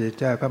พระปัจเจก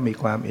เจ้าก็มี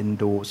ความเอ็น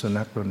ดูสุ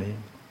นัขตัวนี้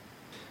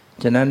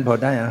ฉะนั้นพอ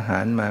ได้อาหา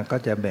รมาก็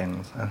จะแบ่ง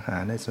อาหา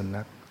รให้สุ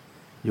นัข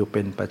อยู่เ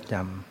ป็นประจ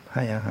ำใ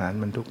ห้อาหาร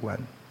มันทุกวัน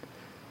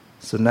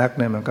สุนัขเ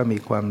นี่ยมันก็มี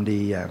ความดี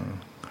อย่าง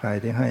ใคร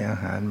ที่ให้อา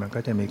หารมันก็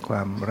จะมีคว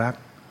ามรัก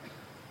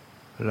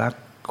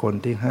คน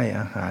ที่ให้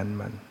อาหาร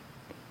มัน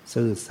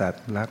ซื่อสัต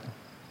ย์รัก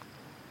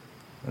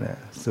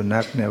สุนั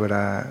ขเนี่ยเวล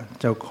า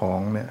เจ้าขอ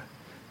งเนี่ย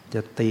จ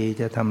ะตี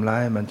จะทำร้า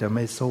ยมันจะไ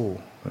ม่สู้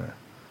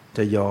จ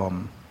ะยอม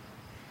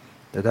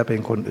แต่ถ้าเป็น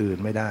คนอื่น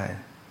ไม่ได้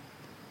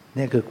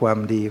นี่คือความ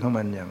ดีของ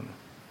มันอย่าง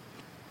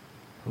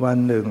วัน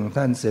หนึ่ง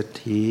ท่านเศรษ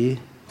ฐี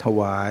ถ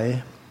วาย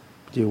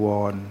จีว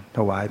รถ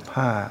วาย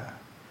ผ้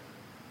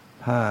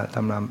าส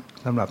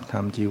ำหรับท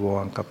ำจีว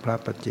รกับพระ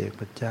ปัจเจก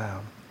พุทธเจ้า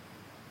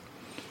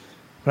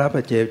พระ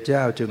ปัจเจกเจ้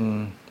าจึง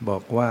บอ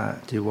กว่า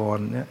จีวร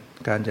เนี่ย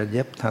การจะเ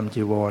ย็บทำ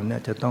จีวรเนี่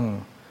ยจะต้อง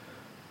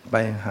ไป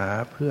หา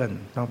เพื่อน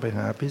ต้องไปห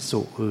าภิก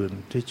ษุอื่น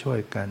ที่ช่วย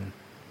กัน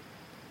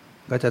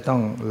ก็จะต้อ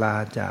งลา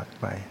จาก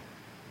ไป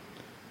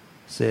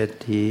เศรษ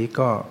ฐี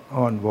ก็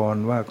อ้อนวอน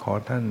ว่าขอ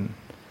ท่าน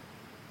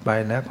ไป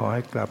แล้วขอใ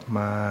ห้กลับม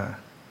า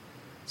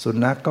สุ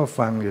นัขก็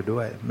ฟังอยู่ด้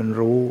วยมัน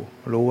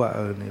รู้ว่า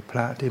นี่พร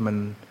ะที่มัน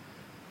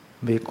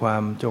มีควา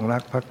มจงรั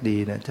กภักดี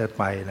เนี่ยจะ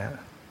ไปแล้ว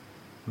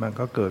มัน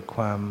ก็เกิดค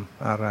วาม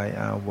อาลัย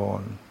อาว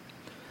รณ์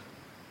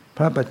พ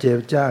ระปัจเจก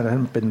เจ้าท่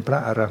านเป็นพระ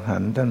อรหั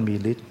นต์ท่านมี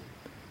ฤทธิ์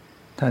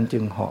ท่านจึ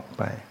งเหาะ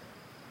ไป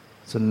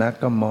สุนัข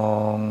ก็มอ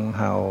ง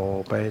เห่า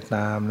ไปต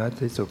ามแล้ว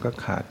ที่สุดก็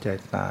ขาดใจ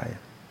ตาย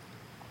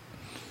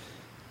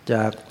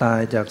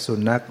จากสุ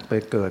นัขไป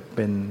เกิดเ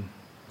ป็น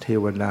เท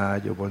วดา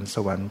อยู่บนส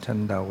วรรค์ชั้น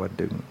ดาว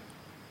ดึงส์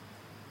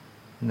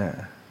นะ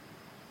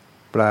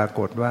ปราก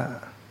ฏว่า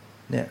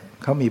เนี่ย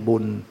เขามีบุ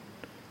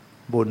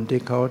ญ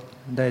ที่เขา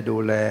ได้ดู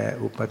แล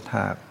อุปถ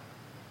าก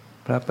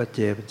พระปัจเจ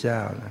กเจ้า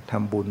นะท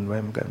ำบุญไว้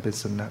เหมือนกันเป็น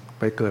สุนัข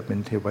ไปเกิดเป็น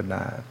เทวด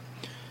า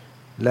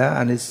และอ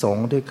านิสง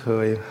ส์ที่เค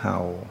ยเห่า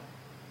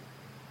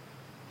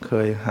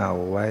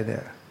ไว้เนี่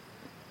ย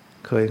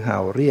เคยเห่า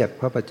เรียก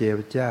พระปัจเจก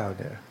เจ้า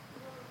เนี่ย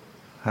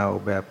เห่า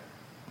แบบ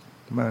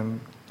มัน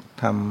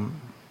ท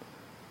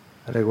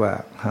ำเรียกว่า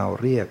เห่า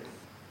เรียก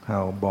เห่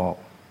าบอก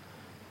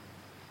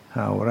เ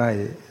ห่าไล่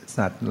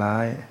สัตว์ร้า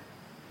ย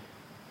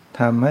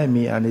ทำให้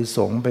มีอานิส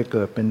งส์ไปเ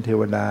กิดเป็นเท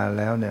วดา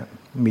แล้วเนี่ย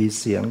มี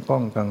เสียงก้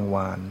องกังว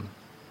าน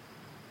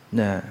เ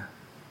นี่ย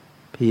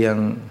เพียง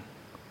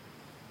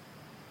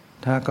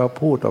ถ้าเขา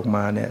พูดออกม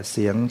าเนี่ยเ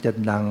สียงจะ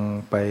ดัง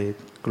ไป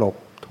กลบ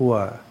ทั่ว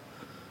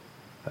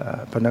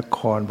พระนค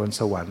รบน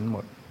สวรรค์หม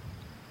ด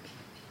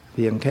เ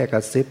พียงแค่กร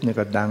ะซิบเนี่ย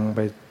ก็ดังไป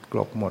กล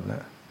บหมดน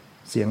ะ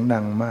เสียงดั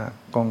งมาก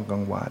ก้องกั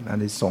งวานอา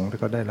นิสงส์ที่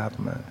เขาได้รับ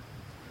มา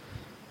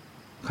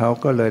เขา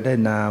ก็เลยได้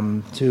นาม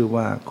ชื่อ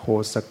ว่าโค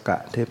สกะ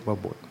เทพ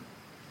บุตร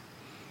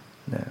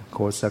เนี่ยโค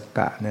สก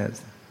ะเนี่ย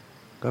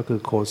ก็คือ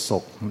โคศ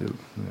ก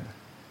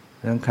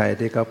ทั้งใคร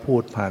ที่เขาพู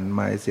ดผ่านไม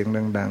ค์เสียง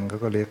ดังๆเขา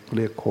ก็เ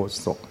รียกโค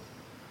ศก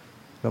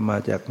ก็มา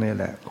จากนี่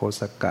แหละโค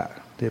สกะ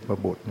เทพ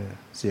บุตรเนี่ย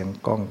เสียง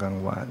ก้องกัง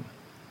วาน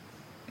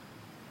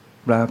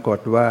ปรากฏ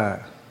ว่า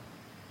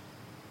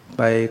ไ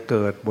ปเ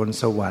กิดบน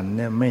สวรรค์เ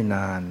นี่ยไม่น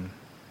าน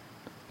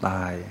ต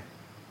าย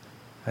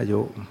อายุ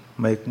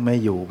ไม่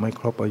อยู่ไม่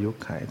ครบอายุ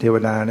ไขเทว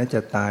ดาเนี่ยจ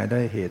ะตายด้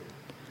วยเหตุ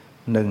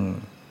หนึ่ง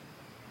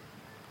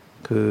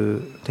คือ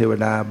เทว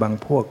ดาบาง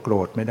พวกโกร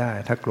ธไม่ได้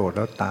ถ้าโกรธแ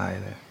ล้วตาย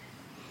เลย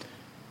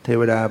เท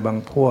วดาบาง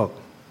พวก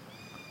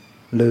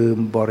ลืม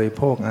บริโ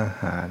ภคอา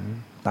หาร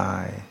ตา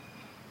ย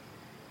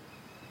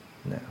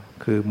เนี่ย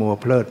คือมัว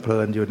เพลิดเพลิ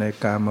นอยู่ใน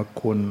กาม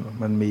คุณ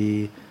มันมี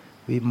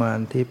วิมาน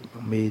ทิพย์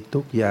มี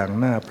ทุกอย่าง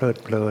น่าเพลิด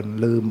เพลิน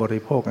ลืมบ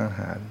ริโภคอาห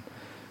าร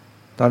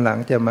ตอนหลัง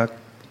จะมา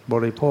บ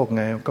ริโภคไ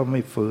งก็ไ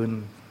ม่ฟื้น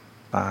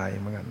ตาย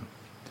เหมือนกัน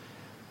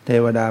เท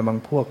วดาบาง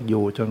พวกอ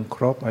ยู่จนค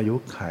รบอายุ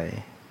ไข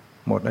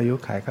หมดอายุ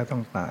ไขก็ต้อ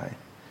งตาย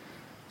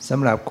ส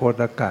ำหรับโค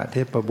ตกะเท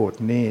พบุต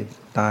รนี่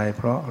ตายเ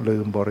พราะลื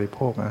มบริโภ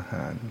คอาห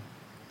าร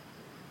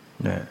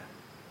เนี่ย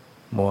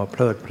มัวเพ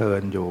ลิดเพลิ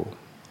นอยู่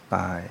ต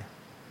าย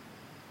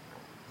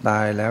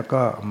แล้ว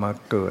ก็มา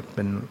เกิดเ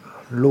ป็น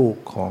ลูก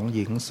ของห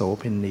ญิงโส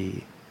เภณี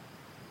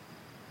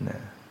เนี่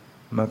ย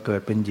มาเกิ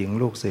ดเป็นหญิง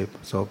ลูก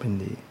โสเภ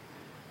ณี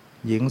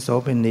หญิงโส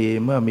เภณี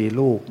เมื่อมี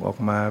ลูกออก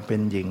มาเป็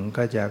นหญิง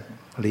ก็จะ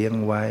เลี้ยง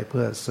ไว้เ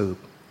พื่อสืบ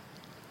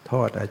ท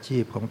อดอาชี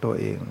พของตัว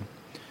เอง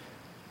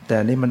แต่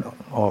นี่มัน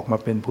ออกมา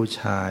เป็นผู้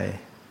ชาย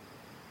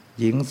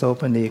หญิงโสเ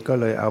ภณีก็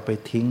เลยเอาไป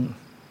ทิ้ง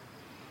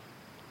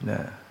น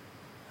ะ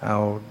เอา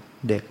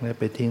เด็กเนี่ย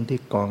ไปทิ้งที่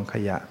กองข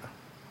ยะ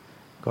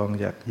กอง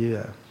หยักเยื่อ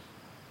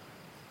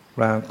ป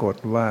รากฏ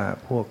ว่า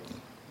พวก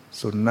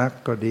สุนัข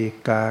ก็ดี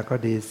กาก็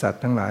ดีสัต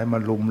ว์ทั้งหลายมา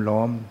ลุมล้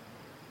อม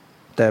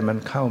แต่มัน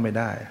เข้าไม่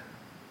ได้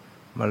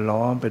มัน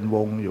ล้อมเป็นว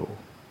งอยู่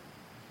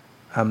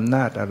อำน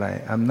าจอะไร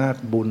อำนาจ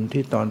บุญ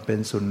ที่ตอนเป็น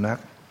สุนั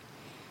ข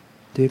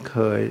ที่เค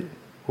ย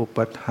อุป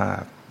ถา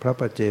กพระ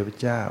ปัจเจก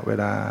เจ้าเว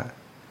ลา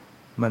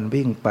มัน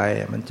วิ่งไป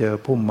มันเจอ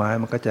พุ่มไม้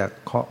มันก็จะ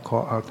เคา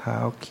ะเอาเท้า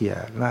เขี่ย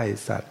ไล่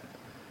สัตว์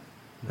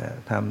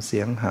ทำเสี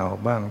ยงเห่า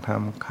บ้างท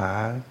ำขา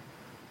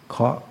เค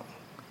าะ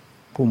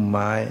พุ่มไ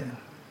ม้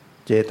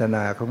เจตน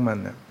าของมัน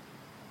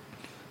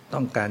ต้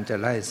องการจะ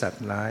ไล่สัต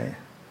ว์ร้าย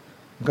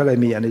ก็เลย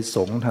มีอานิส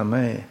งส์ทำใ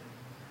ห้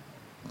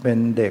เป็น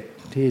เด็ก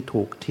ที่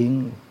ถูกทิ้ง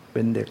เ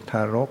ป็นเด็กท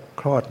ารก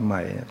คลอดให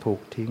ม่ถู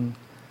กทิ้ง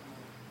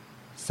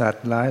สัต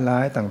ว์ร้า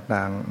ยๆ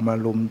ต่างๆมา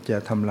ลุมจะ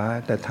ทำร้าย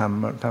แต่ท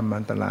ำ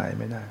อันตราย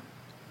ไม่ได้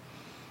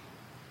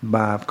บ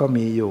าปก็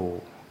มีอยู่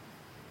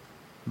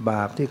บ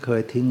าปที่เค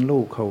ยทิ้งลู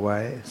กเขาไว้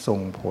ส่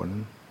งผล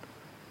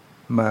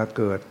มาเ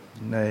กิด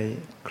ใน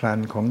ครร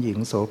ภ์ของหญิง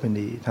โสเภ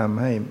ณีท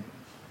ำให้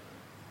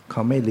เข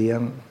าไม่เลี้ยง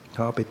เข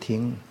าเอาไปทิ้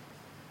ง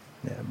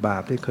เนี่ยบา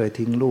ปที่เคย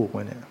ทิ้งลูกไ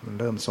ว้เนี่ยมัน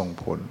เริ่มส่ง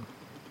ผล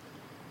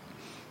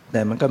แ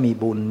ต่มันก็มี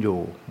บุญอยู่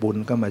บุญ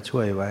ก็มาช่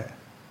วยไว้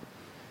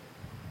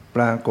ป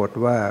รากฏ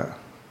ว่า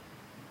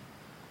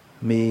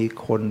มี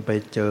คนไป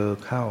เจอ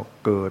เข้า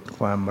เกิดค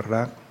วาม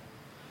รัก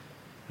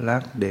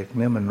เด็กเ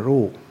นี่ยมัน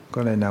ลูกก็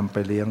เลยนำไป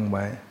เลี้ยงไ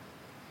ว้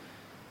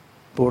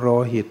ปุโร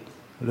หิต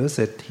หรือเศ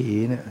รษฐี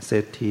เนี่ยเศร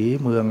ษฐี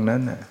เมืองนั้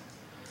นน่ะ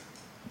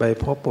ไป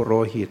พบปุโร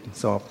หิต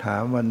สอบถา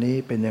มวันนี้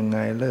เป็นยังไง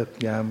เลิก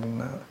ยาม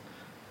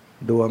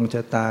ดวงช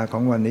ะตาขอ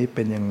งวันนี้เ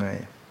ป็นยังไง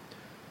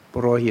ปุ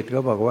โรหิตก็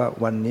บอกว่า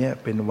วันนี้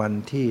เป็นวัน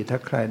ที่ถ้า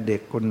ใครเด็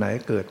กคนไหน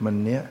เกิดวัน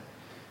นี้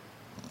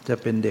จะ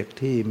เป็นเด็ก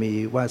ที่มี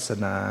วาส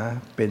นา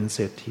เป็นเศ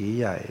รษฐี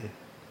ใหญ่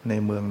ใน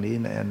เมืองนี้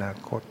ในอนา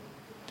คต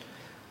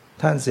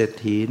ท่านเศรษ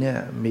ฐีเนี่ย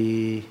มี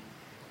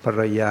ภร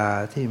รยา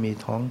ที่มี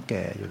ท้องแ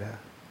ก่อยู่แล้ว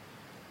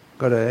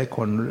ก็เลยให้ค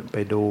นไป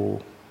ดู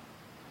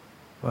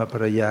ว่าภร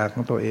รยาข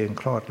องตัวเอง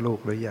คลอดลูก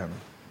หรือยัง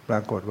ปร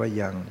ากฏว่า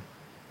ยัง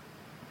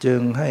จึ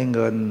งให้เ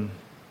งิน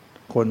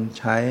คน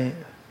ใช้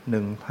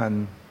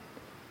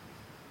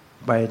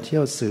 1,000 ไปเที่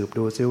ยวสืบ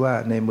ดูซิว่า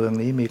ในเมือง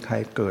นี้มีใคร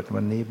เกิด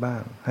วันนี้บ้า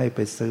งให้ไป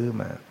ซื้อ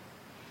มา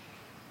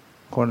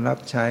คนรับ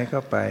ใช้ก็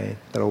ไป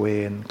ตระเว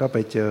นก็ไป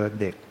เจอ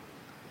เด็ก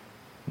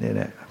นี่แ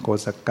หละโก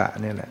สกะ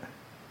นี่แหละ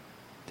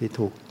ที่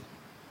ถูก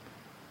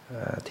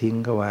ทิ้ง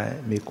เขาไว้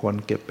มีคน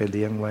เก็บไปเ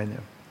ลี้ยงไว้เนี่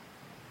ย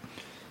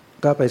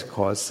ก็ไปข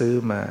อซื้อ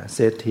มาเศ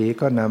รษฐี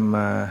ก็นำม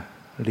า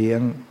เลี้ย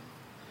ง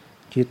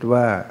คิด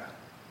ว่า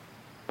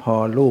พอ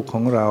ลูกข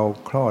องเรา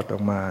คลอดอ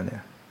อกมาเนี่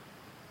ย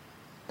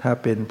ถ้า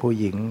เป็นผู้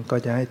หญิงก็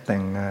จะให้แต่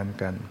งงาน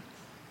กัน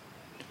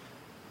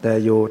แต่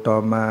อยู่ต่อ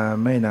มา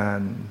ไม่นาน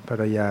ภร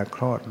รยาค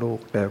ลอดลูก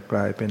แต่กล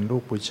ายเป็นลู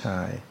กผู้ช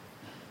าย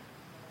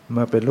เ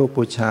มื่อเป็นลูก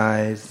ผู้ชาย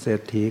เศร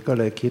ษฐีก็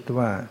เลยคิด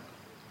ว่า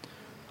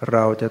เร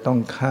าจะต้อง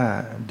ฆ่า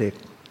เด็ก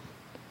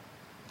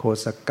โค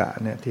สกะ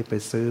เนี่ยที่ไป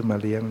ซื้อมา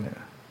เลี้ยงเนี่ย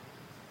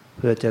เ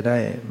พื่อจะได้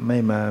ไม่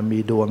มามี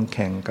ดวงแ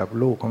ข่งกับ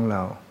ลูกของเร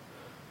า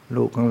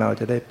ลูกของเรา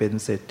จะได้เป็น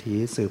เศรษฐี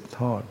สืบท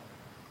อด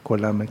คน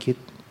เรามันคิด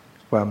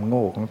ความโ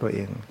ง่ของตัวเอ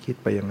งคิด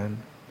ไปอย่างนั้น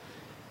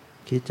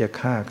คิดจะ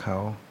ฆ่าเขา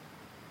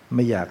ไ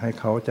ม่อยากให้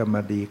เขาจะม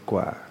าดีก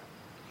ว่า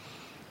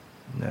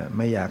นะไ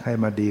ม่อยากให้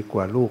มาดีก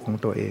ว่าลูกของ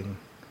ตัวเอง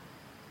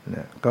น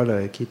ะก็เล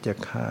ยคิดจะ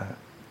ฆ่า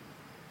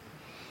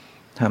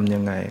ทำยั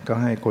งไงก็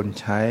ให้คน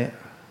ใช้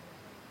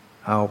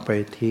เอาไป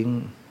ทิ้ง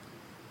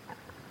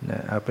น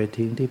ะเอาไป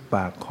ทิ้งที่ป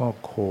ากคอก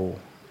โค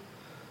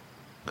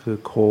คือ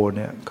โคเ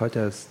นี่ยเขาจ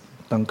ะ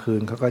ตอนคื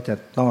นเขาก็จะ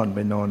ต้อนไป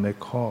นอนใน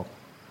คอก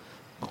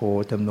โค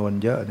จำนวน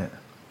เยอะเนี่ย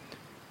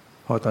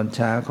พอตอนเ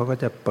ช้าเขาก็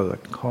จะเปิด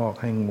คอก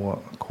ให้งัว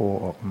โค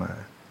ออกมา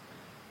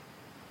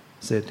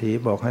เศรษฐี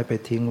บอกให้ไป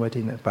ทิ้งไว้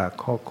ที่ปาก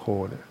คอกโค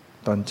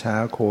ตอนเช้า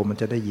โคมัน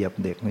จะได้เหยียบ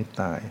เด็กไม่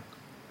ตาย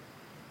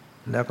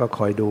แล้วก็ค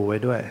อยดูไว้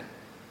ด้วย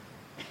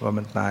ว่า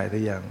มันตายหรื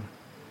อยัง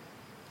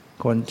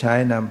คนใช้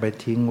นำไป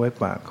ทิ้งไว้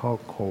ปากคอก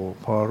โค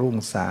พอรุ่ง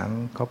สาง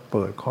เขาเ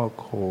ปิดคอก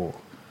โค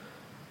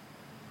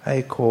ให้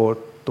โค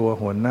ตัว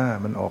หัวหน้า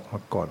มันออกมา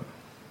ก่อน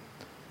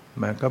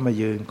มันก็มา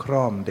ยืนค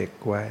ร่อมเด็ก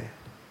ไว้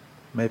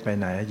ไม่ไป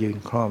ไหนยืน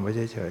คร่อมไว้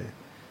เฉย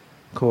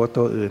ๆโค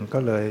ตัวอื่นก็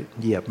เลย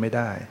เหยียบไม่ไ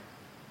ด้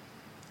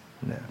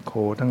เนี่ยโค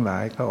ทั้งหลา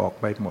ยก็ออก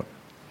ไปหมด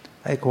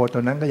ไอ้โคตั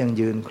วนั้นก็ยัง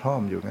ยืนคร่อ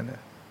มอยู่งั้นน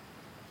ะ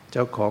เ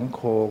จ้าของโ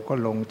คก็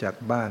ลงจาก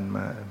บ้าน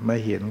มา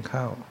เห็นเ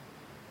ข้า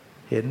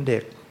เห็นเด็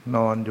กน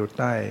อนอยู่ใ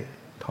ต้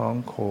ท้อง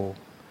โค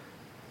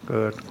เ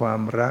กิดควา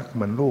มรักเห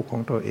มือนลูกขอ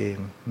งตัวเอง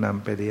น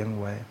ำไปเลี้ยง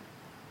ไว้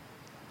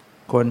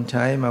คนใ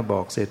ช้มาบ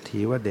อกเศรษฐี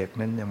ว่าเด็ก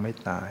นั้นยังไม่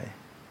ตาย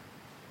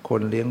ค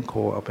นเลี้ยงโค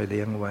เอาไปเ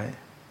ลี้ยงไว้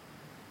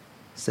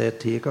เศรษ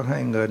ฐีก็ให้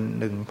เงิน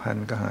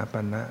 1,000 กหาป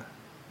ณะ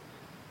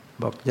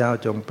บอกเจ้า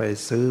จงไป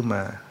ซื้อม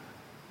า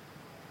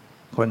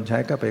คนใช้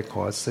ก็ไปข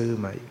อซื้อ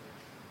มาอีก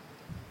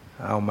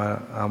เอา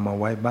มา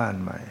ไว้บ้าน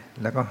ใหม่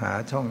แล้วก็หา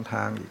ช่องท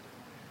างอีก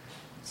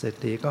เศรษ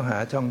ฐีก็หา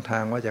ช่องทา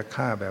งว่าจะ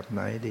ฆ่าแบบไห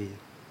นดี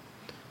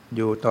อ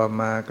ยู่ต่อ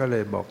มาก็เล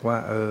ยบอกว่า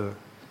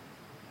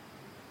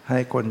ให้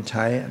คนใ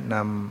ช้น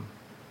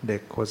ำเด็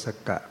กโคส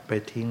กะไป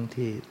ทิ้ง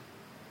ที่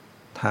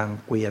ทาง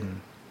เกวียน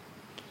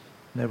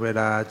ในเว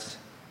ลา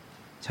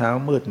เช้า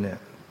มืดเนี่ย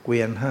เกวี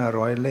ยน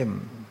500 เล่ม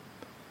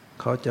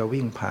เขาจะ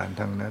วิ่งผ่าน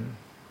ทางนั้น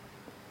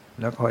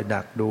แล้วคอย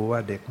ดักดูว่า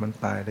เด็กมัน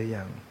ตายหรือ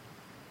ยัง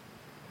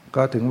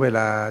ก็ถึงเวล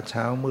าเ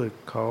ช้ามืด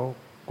เขา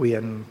เกวีย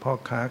นพ่อ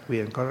ค้าเกวี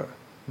ยนก็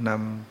น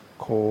ำ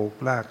โค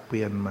ลากเก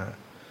วียนมา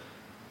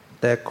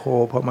แต่โค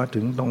พอมา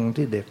ถึงตรง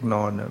ที่เด็กน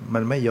อนมั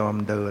นไม่ยอม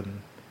เดิน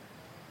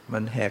มั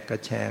นแหกกระ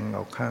แชงเอ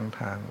าข้าง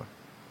ทาง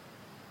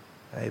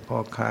ไอ้พ่อ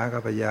ค้าก็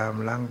พยายาม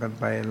ล้างกัน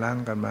ไปล้าง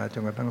กันมาจ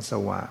นกระทั่งส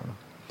ว่าง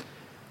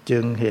จึ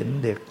งเห็น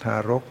เด็กทา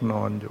รกน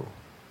อนอยู่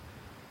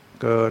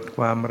เกิดค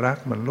วามรัก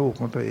เหมือนลูก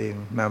ของตัวเอง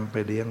นำไป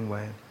เลี้ยงไ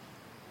ว้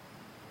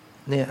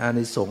นี่อา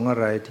นิสงส์อะ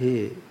ไรที่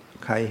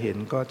ใครเห็น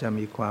ก็จะ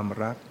มีความ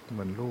รักเห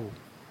มือนลูก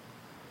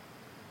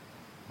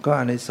ก็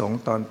อานิสงส์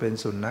ตอนเป็น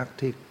สุนัข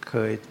ที่เค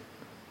ย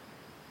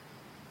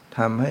ท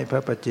ำให้พร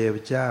ะปัจเจก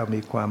เจ้ามี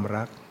ความ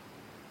รัก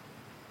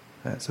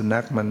สุนั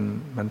ข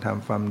มันท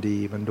ำความดี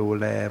มันดู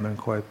แลมัน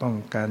คอยป้อง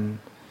กัน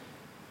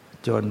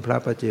จนพระ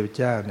ปัจเจก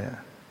เจ้าเนี่ย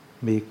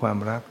มีความ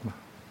รัก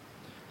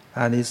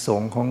อานิส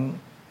งส์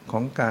ขอ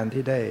งการ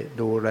ที่ได้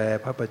ดูแล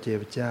พระปัจเจ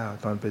กเจ้า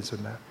ตอนเป็นสุ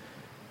นัข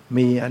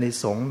มีอานิ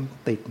สงส์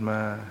ติดม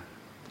า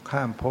ข้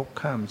ามภพ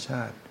ข้ามช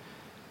าติ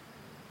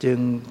จึง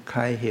ใค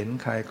รเห็น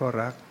ใครก็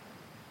รัก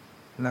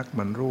เห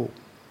มือนลูก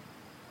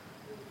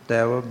แต่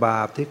ว่าบ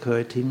าปที่เค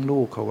ยทิ้งลู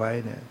กเขาไว้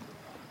เนี่ย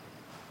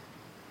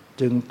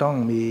จึงต้อง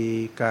มี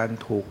การ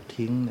ถูก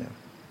ทิ้งเ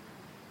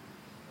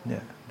นี่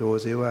ยดู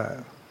ซิว่า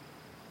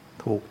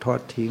ถูกทอ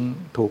ดทิ้ง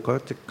ถูกเขา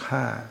จะ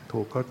ฆ่าถู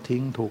กเขาทิ้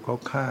งถูกเขา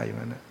ฆ่าอย่าง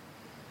นั้นนะ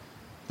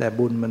แต่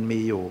บุญมันมี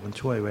อยู่มัน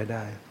ช่วยไว้ไ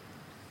ด้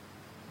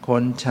ค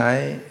นใช้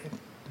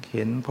เ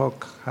ห็นพ่อ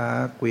ค้า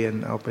เกวียน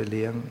เอาไปเ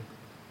ลี้ยง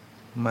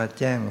มา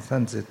แจ้งท่า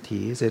นเศร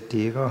ษ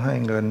ฐีก็ให้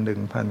เงิน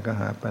 1,000 ก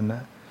หาปณะ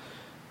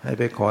ให้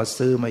ไปขอ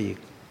ซื้อมาอีก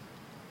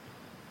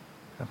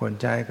คน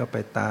ใช้ก็ไป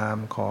ตาม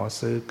ขอ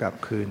ซื้อกลับ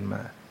คืนม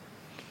า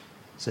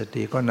เศรษ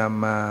ฐีก็น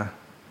ำมา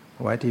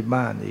ไว้ที่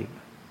บ้านอีก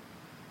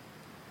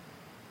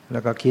แล้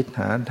วก็คิด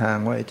หาทาง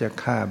ว่าจะ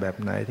ฆ่าแบบ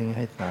ไหนถึงใ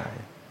ห้ตาย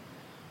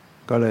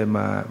ก็เลยม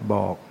าบ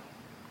อก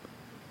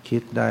คิ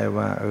ดได้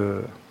ว่า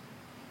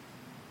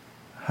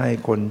ให้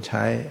คนใ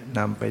ช้น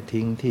ำไป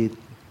ทิ้งที่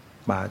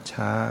ป่า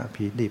ช้า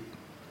ผีดิบ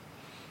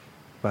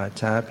ป่า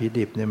ช้าผี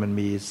ดิบเนี่ยมัน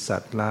มีสั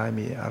ตว์ร้าย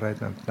มีอะไร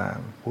ต่าง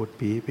ๆพูด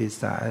ผีปี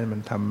ศาจมั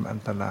นทำอัน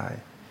ตราย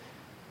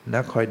แล้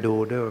วคอยดู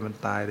ด้วยว่ามัน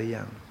ตายหรือ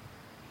ยัง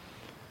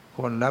ค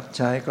นรับใ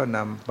ช้ก็น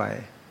ำ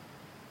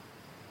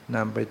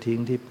ไปทิ้ง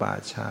ที่ป่า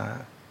ช้า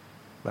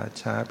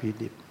ผี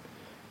ดิบ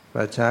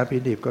ป่าช้าผี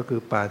ดิบก็คื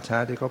อป่าช้า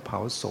ที่เขาเผ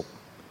าศพ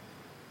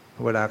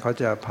เวลาเขา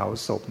จะเผา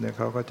ศพเนี่ยเ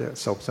ขาก็จะ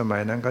ศพสมั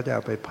ยนั้นเขาจะเอ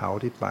าไปเผา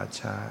ที่ป่า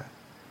ช้า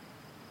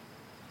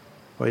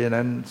เพราะฉะ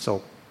นั้นศ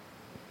พ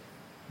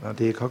บาง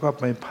ทีเขาก็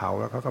ไม่เผา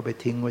แล้วเขาก็ไป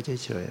ทิ้งไว้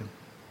เฉย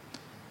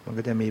ๆมัน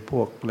ก็จะมีพ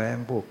วกแร้ง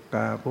พวกก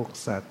าพวก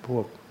สัตว์พ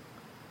วก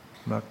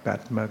มากั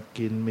ดมา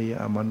กินมี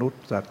อมนุษ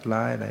ย์สัตว์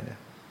ร้ายอะไรเนี่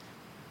ย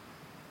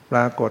ปร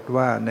ากฏ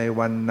ว่าใน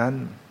วันนั้น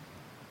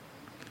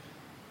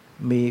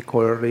มีค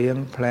นเลี้ยง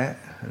แพะ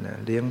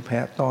เลี้ยงแพ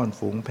ะต้อน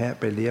ฝูงแพะ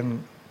ไปเลี้ยง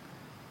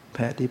แพ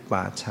ะที่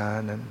ป่าช้า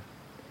นั้น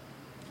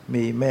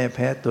มีแม่แพ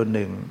ะตัวห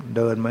นึ่งเ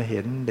ดินมาเ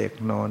ห็นเด็ก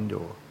นอนอ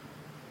ยู่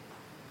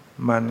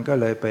มันก็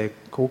เลยไป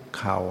คุก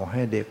เข่าใ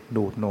ห้เด็ก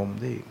ดูดนม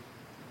ที่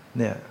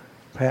เนี่ย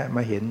แพะม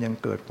าเห็นยัง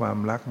เกิดความ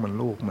รักมัน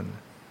ลูกมัน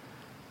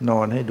นอ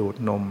นให้ดูด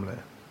นมเล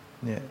ย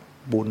เนี่ย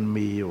บุญ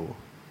มีอยู่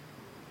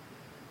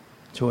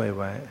ช่วย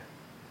ไว้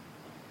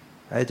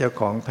ไอ้เจ้า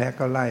ของแพะ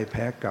ก็ไล่แพ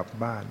ะกลับ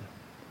บ้าน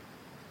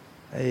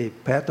ไอ้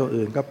แพะตัว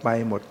อื่นก็ไป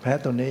หมดแพะ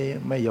ตัวนี้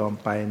ไม่ยอม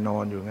ไปนอ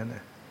นอยู่งั้นน่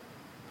ะ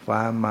ฟ้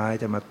าไม้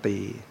จะมาตี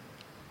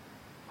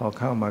พอ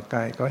เข้ามาใก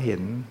ล้ก็เห็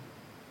น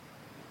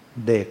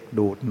เด็ก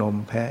ดูดนม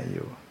แพะอ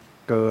ยู่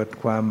เกิด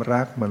ความ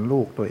รักเหมือน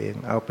ลูกตัวเอง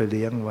เอาไปเ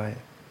ลี้ยงไว้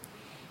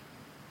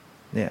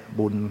เนี่ย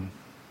บุญ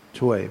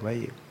ช่วยไว้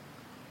อีก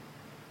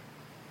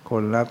ค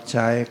นรับใ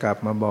ช้กลับ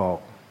มาบอก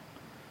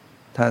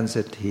ท่านเศ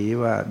รษฐี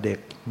ว่าเด็ก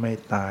ไม่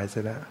ตายซะ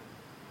แล้ว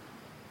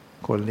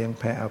คนเลี้ยง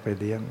แพะเอาไป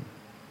เลี้ยง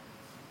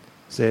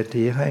เศรษ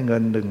ฐีให้เงิ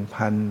น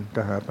 1,000 ก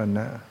หาปณ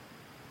ะ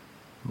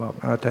บอก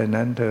เอาเท่า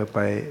นั้นเธอ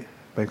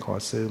ไปขอ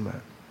ซื้อมา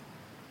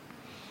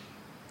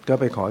ก็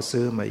ไปขอ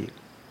ซื้อมาอีก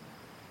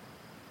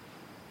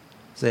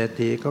เศรษ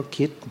ฐีก็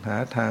คิดหา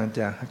ทางจ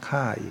ะ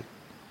ฆ่าอีก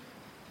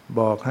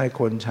บอกให้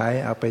คนใช้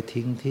เอาไป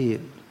ทิ้ง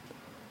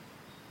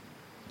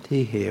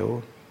ที่เหว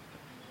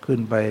ขึ้น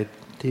ไป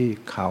ที่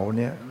เขาเ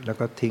นี่ยแล้ว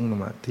ก็ทิ้งลง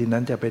มาที่นั้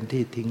นจะเป็น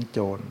ที่ทิ้งโจ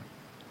ร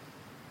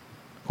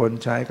คน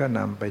ใช้ก็น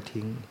ำไป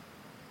ทิ้ง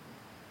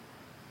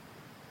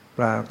ป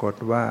รากฏ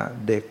ว่า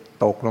เด็ก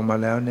ตกลงมา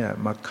แล้วเนี่ย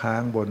มาค้า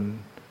งบน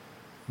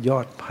ยอ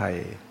ดไผ่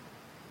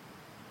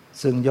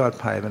ซึ่งยอด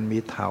ไผ่มันมี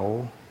เถา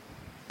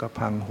กระ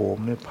พังโหม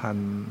เนี่ยพัน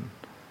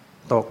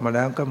ตกมาแ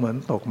ล้วก็เหมือน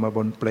ตกมาบ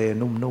นเปล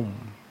นุ่ม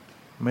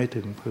ๆไม่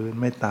ถึงพื้น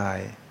ไม่ตาย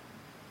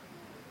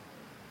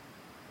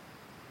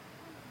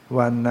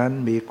วันนั้น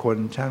มีคน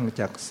ช่าง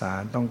จักสา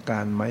นต้องกา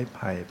รไม้ไ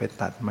ผ่ไป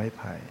ตัดไม้ไ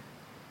ผ่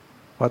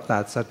พอตั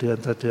ดสะเ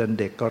ทือน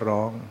เด็กก็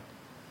ร้อง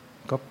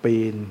ก็ปี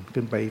น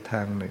ขึ้นไปอีกท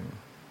างหนึ่ง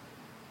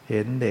เ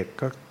ห็นเด็ก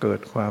ก็เกิด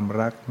ความ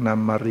รักน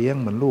ำมาเลี้ยง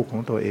เหมือนลูกขอ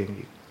งตัวเอง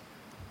อีก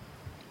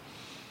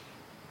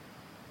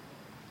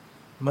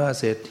เมื่อ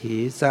เศรษฐี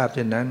ทราบเ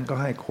ช่นนั้นก็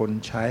ให้คน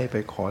ใช้ไป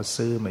ขอ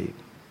ซื้อมาอีก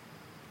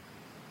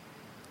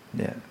เ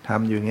นี่ยท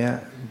ำอยู่เงี้ย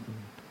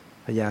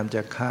พยายามจ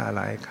ะฆ่าห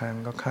ลายครั้ง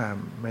ก็ฆ่า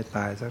ไม่ต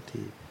ายสัก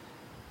ที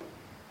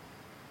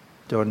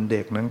จนเ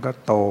ด็กนั้นก็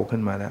โตขึ้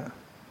นมาแล้ว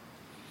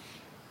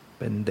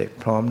เป็นเด็ก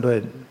พร้อมด้วย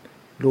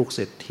ลูกเศ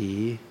รษฐี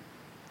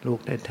ลูก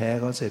แท้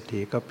ๆของเศรษฐี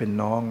ก็เป็น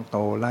น้องโต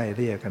ไล่เ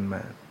รียกกันม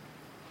า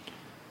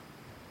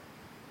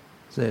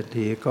เศรษ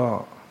ฐีก็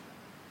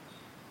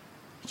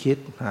คิด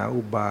หา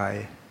อุบาย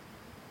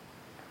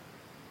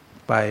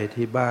ไป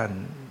ที่บ้าน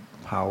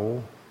เผา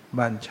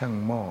บ้านช่าง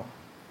ห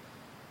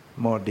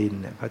ม้อดิน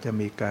เนี่ยเขาจะ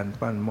มีการ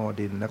ปั้นหม้อ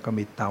ดินแล้วก็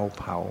มีเตา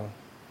เผา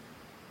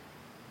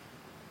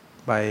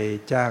ไป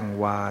จ้าง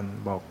วาน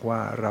บอกว่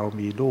าเรา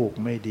มีลูก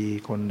ไม่ดี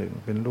คนหนึ่ง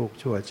เป็นลูก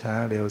ชั่วช้า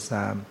เร็วท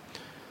ราม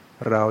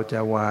เราจะ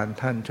วาน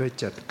ท่านช่วย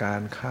จัดกา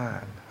รฆ่า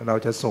เรา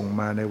จะส่ง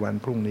มาในวัน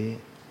พรุ่งนี้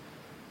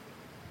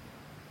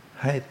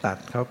ให้ตัด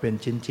เขาเป็น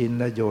ชิ้นๆ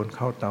แล้วโยนเ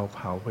ข้าเตาเผ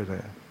าไปเล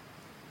ย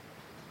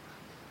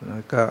แล้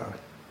วก็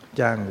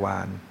จ้างวา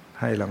น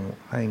ใ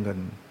ห้เงิน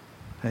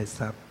ให้ท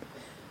รัพย์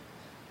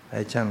ไ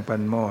อ้ช่างปั้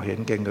นหม้อเห็น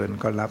แก่เงิน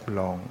ก็รับร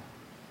อง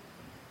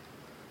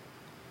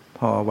พ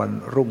อวัน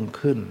รุ่ง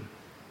ขึ้น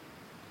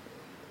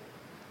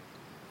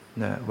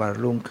วัน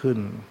รุ่งขึ้น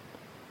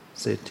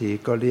เศรษฐี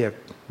ก็เรียก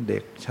เด็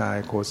กชาย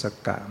โคส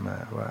กะมา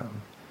ว่า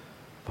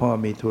พ่อ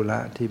มีธุระ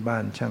ที่บ้า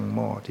นช่างห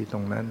ม้อที่ตร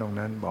ง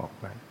นั้นบอก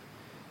ไป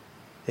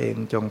เอง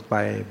จงไป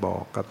บอ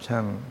กกับช่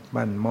าง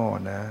ปั้นหม้อ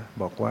นะ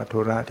บอกว่าธุ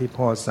ระที่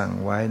พ่อสั่ง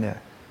ไว้เนี่ย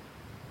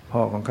พ่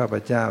อของข้าพ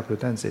เจ้าคือ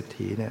ท่านเศรษ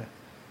ฐีเนี่ย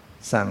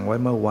สั่งไว้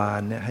เมื่อวา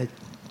นเนี่ยให้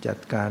จัด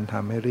การท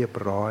ำให้เรียบ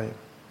ร้อย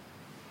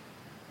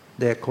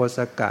เด็กโคส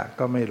กะ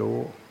ก็ไม่รู้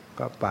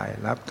ก็ไป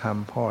รับค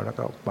ำพ่อแล้ว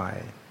ก็ไป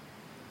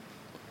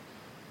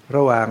ร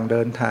ะหว่างเ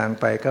ดินทาง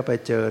ไปก็ไป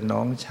เจอน้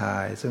องชา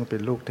ยซึ่งเป็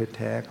นลูกแ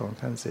ท้ๆของ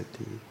ท่านเศรษ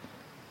ฐี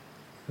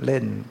เ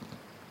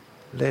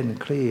ล่น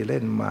คลี่เล่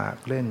นหมาก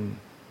เล่น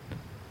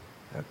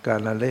กา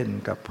รละเล่น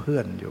กับเพื่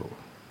อนอยู่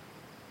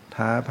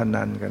ท้าพ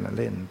นันกัน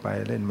เล่นไป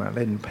เล่นมาเ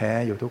ล่นแพ้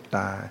อยู่ทุกต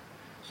า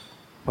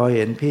พอเ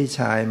ห็นพี่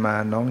ชายมา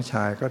น้องช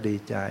ายก็ดี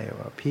ใจ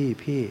ว่า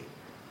พี่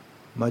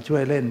มาช่ว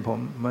ยเล่นผม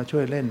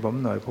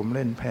หน่อยผมเ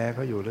ล่นแพ้เข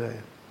าอยู่เรื่อย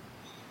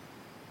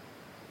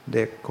เ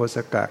ด็กโคส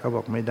กะก็บ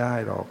อกไม่ได้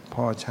หรอก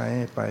พ่อใช้ใ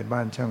ห้ไปบ้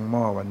านช่างห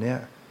ม้อวันเนี้ย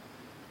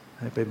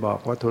ให้ไปบอก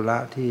ว่าธุระ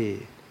ที่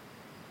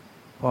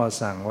พ่อ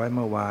สั่งไว้เ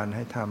มื่อวานใ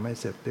ห้ทำให้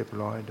เสร็จเรียบ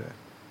ร้อยด้วย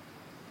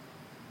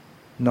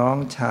น้อง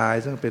ชาย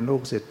ซึ่งเป็นลู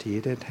กเศรษฐี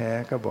แท้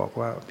ๆก็บอก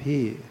ว่า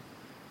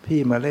พี่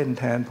มาเล่น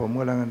แทนผม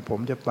ก็แล้วกันผม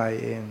จะไป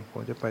เองผ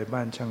มจะไปบ้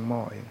านช่างหม้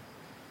อเอง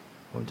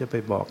ผมจะไป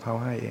บอกเขา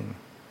ให้เอง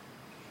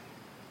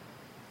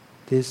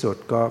ที่สุด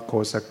ก็โค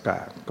สกะ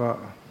ก็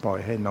ปล่อย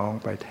ให้น้อง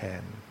ไปแท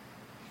น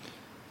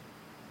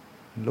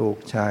ลูก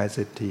ชายเศ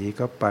รษฐี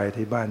ก็ไป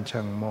ที่บ้านช่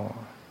างหม้อ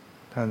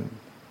ท่าน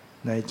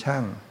นายช่า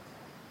ง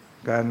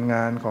การง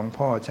านของ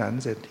พ่อฉัน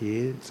เศรษฐี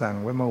สั่ง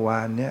ไว้เมื่อว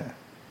านเนี้ย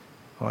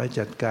ขอให้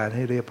จัดการใ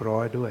ห้เรียบร้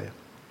อยด้วย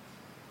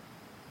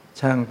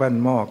ช่างปั้น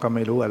หม้อก็ไ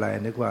ม่รู้อะไร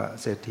นึกว่า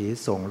เศรษฐี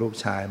ส่งลูก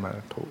ชายมา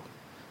ถูก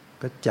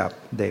ก็จับ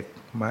เด็ก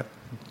มัด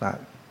ตัด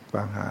ป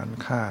ระหาร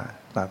ฆ่า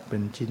ตัดเป็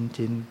น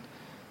ชิ้น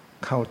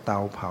ๆเข้าเตา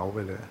เผาไป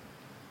เลย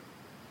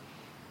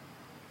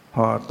พ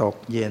อตก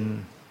เย็น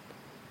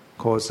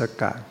โคส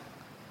กะ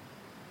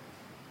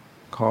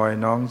คอย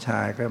น้องช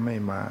ายก็ไม่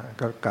มา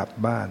ก็กลับ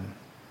บ้าน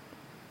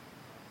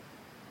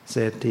เศ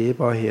รษฐี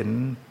พอเห็น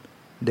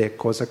เด็ก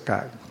โคสกะ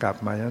กลับ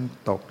มานั้น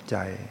ตกใจ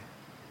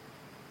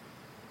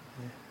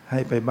ให้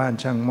ไปบ้าน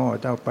ช่างหม้อ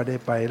เจ้าไปได้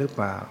ไปหรือเ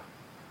ปล่า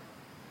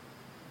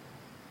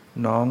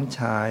น้อง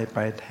ชายไป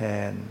แท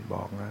นบ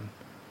อกงั้น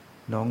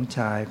น้องช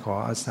ายขอ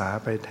อาสา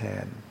ไปแท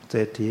นเศ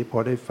รษฐีพอ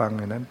ได้ฟังอ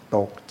ย่างนั้นต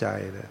กใจ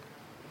เลย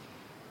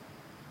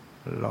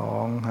ร้อ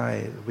งไห้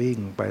วิ่ง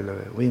ไปเล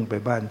ยวิ่งไป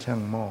บ้านช่า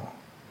งหม้อ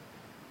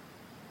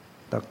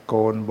ตะโก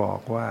นบอ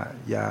กว่า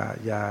อ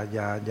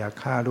ย่า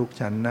ฆ่าลูก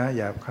ฉันนะ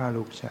อย่าฆ่า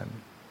ลูกฉัน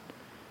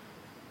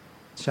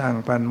ช่าง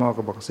ปั้นหม้อ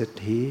ก็บอกเศรษ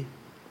ฐี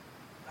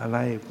อะไร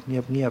เ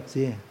งียบ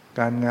สิ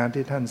การงาน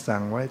ที่ท่านสั่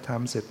งไว้ท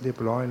ำเสร็จเรียบ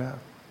ร้อยแล้ว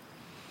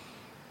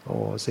โอ้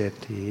เศรษ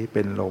ฐีเ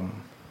ป็นลม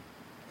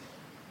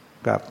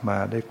กลับมา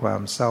ด้วยควา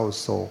มเศร้า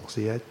โศกเ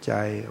สียใจ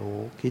โอ้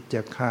คิดจ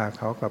ะฆ่าเ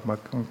ขากลับมา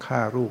ฆ่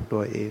าลูกตั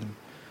วเอง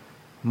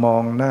มอ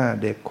งหน้า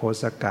เด็กโค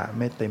สกะไ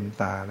ม่เต็ม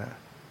ตาแล้ว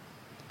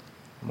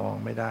มอง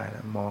ไม่ได้น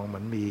ะมองเหมื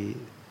อนมี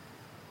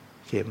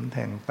เข็มแท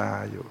งตา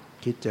อยู่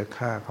คิดจะ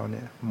ฆ่าเขาเ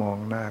นี่ยมอง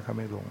หน้าเขา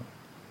ไม่ลง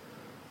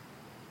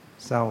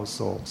เศร้าโศ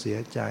กเสีย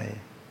ใจ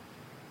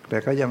แต่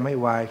ก็ยังไม่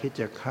วายคิด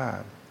จะฆ่า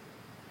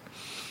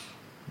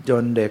จ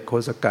นเด็กโค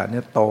สกะเนี่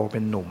ยโตเป็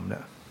นหนุ่มเ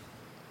นี่ย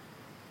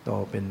โต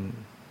เป็น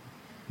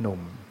หนุ่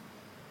ม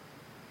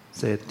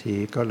เศรษฐี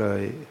ก็เล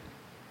ย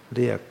เ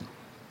รียก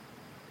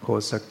โค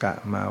สกะ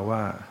มาว่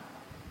า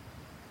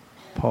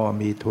พ่อ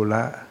มีธุร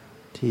ะ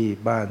ที่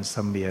บ้านเส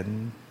มียน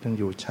ซึ่ง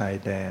อยู่ชาย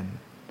แดน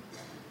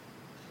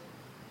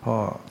พ่อ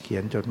เขีย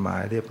นจดหมา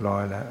ยเรียบร้อ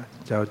ยแล้ว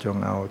เจ้าจง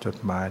เอาจด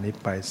หมายนี้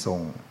ไปส่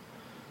ง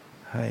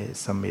ให้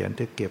เสมียน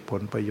ที่เก็บผ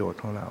ลประโยชน์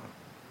ของเรา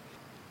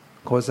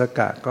โคสก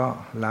ะก็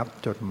รับ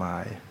จดหมา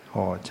ย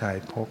ห่อชาย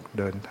พก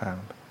เดินทาง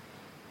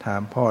ถา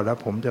มพ่อแล้ว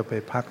ผมจะไป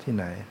พักที่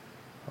ไหน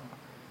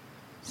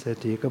เศรษ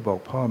ฐีก็บอก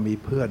พ่อมี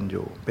เพื่อนอ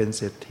ยู่เป็นเ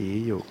ศรษฐี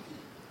อยู่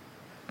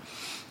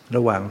ร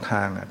ะหว่างท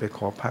างไปข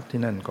อพักที่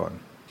นั่นก่อน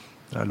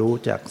รู้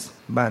จาก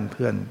บ้านเ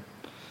พื่อน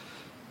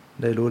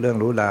ได้รู้เรื่อง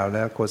รู้ราวแ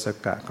ล้วโคส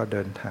กะก็เ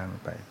ดินทาง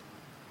ไป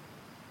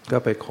ก็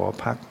ไปขอ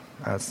พัก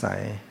อาศั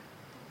ย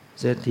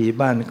เศรษฐี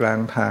บ้านกลาง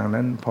ทาง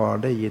นั้นพอ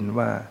ได้ยิน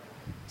ว่า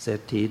เศร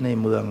ษฐีใน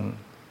เมือง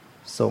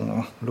ส่ง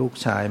ลูก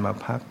ชายมา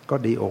พักก็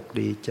ดีอก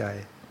ดีใจ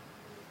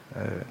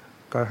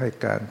ก็ให้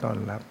การต้อน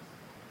รับ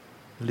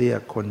เรีย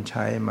กคนใ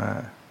ช้มา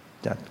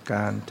จัดก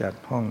ารจัด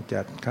ห้อง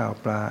จัดข้าว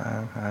ปลาอ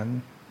าหาร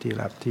ที่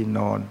หลับที่น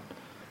อน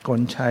คน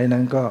ใช้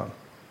นั้นก็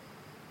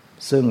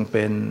ซึ่งเ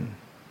ป็น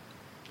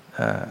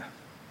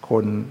ค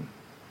น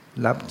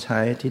รับใช้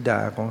ธิด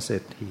าของเศร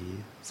ษ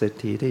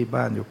ฐีที่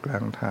บ้านอยู่กลา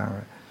งทาง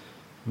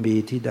มี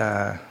ธิดา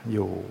อ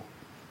ยู่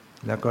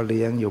แล้วก็เ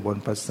ลี้ยงอยู่บน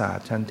ปราสาท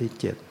ชั้นที่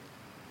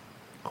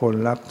7คน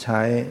รับใ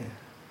ช้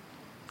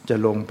จะ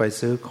ลงไป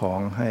ซื้อขอ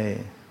ง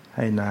ใ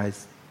ห้น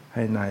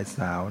ายส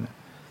าวเนี่ย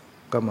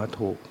ก็มา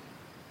ถูก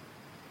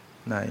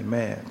นายแ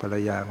ม่ภรร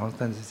ยาของ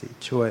ท่านเศรษฐี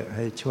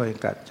ช่วย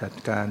กัดจัด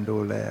การดู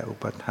แลอุ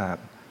ปถาก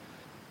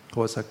โค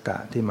สกะ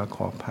ที่มาข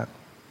อพัก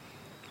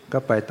ก็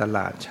ไปตล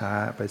าดช้า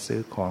ไปซื้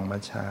อของมา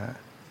ช้า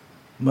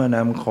เมื่อน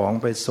ำของ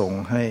ไปส่ง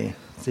ให้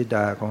ธิด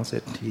าของเศร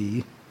ษฐี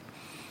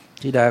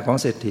ธิดาของ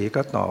เศรษฐี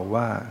ก็ตอบ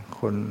ว่า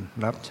คน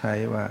รับใช้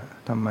ว่า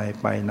ทำไม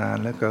ไปนาน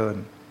เหลือเกิน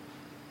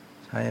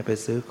ใช้ไป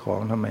ซื้อของ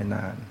ทำไมน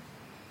าน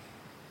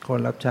คน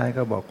รับใช้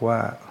ก็บอกว่า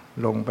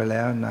ลงไปแ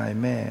ล้วนาย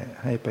แม่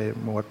ให้ไป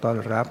หมวดต้อน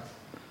รับ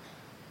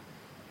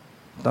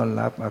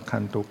อาคั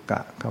นตุก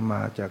ะเข้าม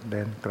าจากแด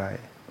นไกล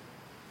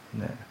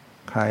เนี่ย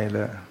ใครเล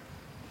ย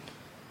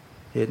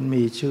เห็น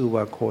มีชื่อ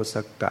ว่าโคส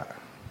กะ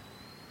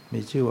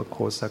มีชื่อว่าโค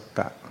สก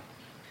ะ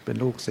เป็น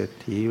ลูกเศรษ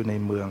ฐีอยู่ใน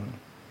เมือง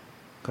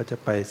ก็จะ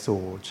ไป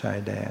สู่ชาย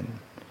แดน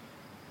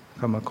เ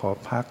ข้ามาขอ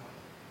พัก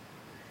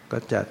ก็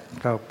จัด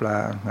ข้าวปลา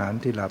อาหาร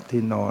ที่หลับ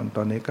ที่นอนต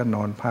อนนี้ก็น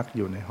อนพักอ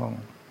ยู่ในห้อง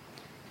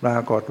ปรา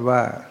กฏว่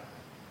า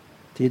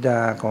ธิด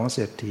าของเศ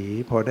รษฐี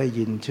พอได้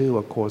ยินชื่อ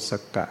ว่าโคส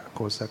ก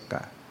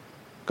ะ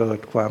เกิด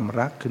ความ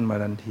รักขึ้นมา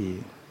ทันที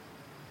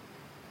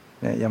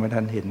เนี่ยยังไม่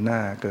ทันเห็นหน้า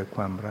เกิดค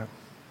วามรัก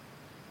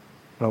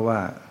เพราะว่า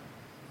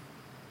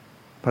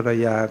ภรร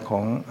ยาขอ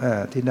ง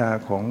ธิดา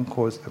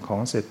ขอ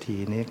งเศรษฐี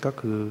นี้ก็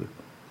คือ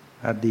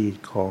อดี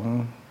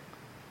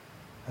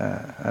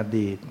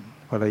ต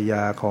ภรรย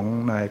าของ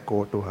นายโก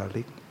ตุห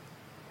ลิก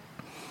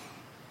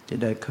ที่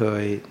ได้เค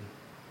ย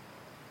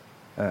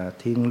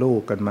ทิ้งลู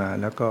กกันมา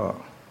แล้วก็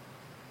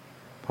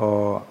พอ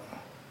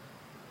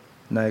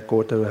นายโก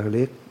ตุห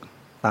ลิก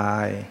ตา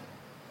ย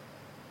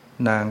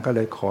นางก็เล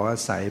ยขออา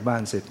ศัยบ้า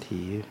นเศรษ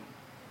ฐี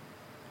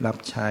รับ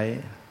ใช้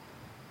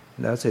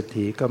แล้วเศรษ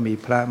ฐีก็มี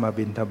พระมา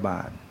บิณฑบ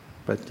าต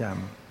ประจ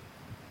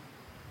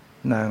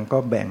ำนางก็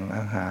แบ่งอ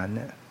าหารเ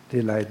นี่ย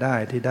ที่รายได้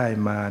ที่ได้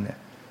มาเนี่ย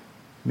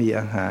มี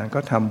อาหารก็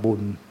ทำบุ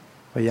ญ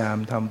พยายาม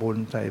ทำบุญ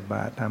ใส่บ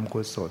าตรทำ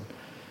กุศล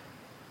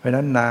เพราะฉะ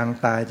นั้นนาง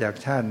ตายจาก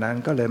ชาตินั้น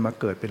ก็เลยมา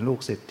เกิดเป็นลูก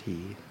เศรษฐี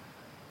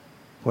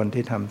คน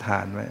ที่ทำทา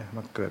นไว้ม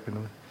าเกิดเป็น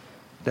ลูก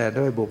แต่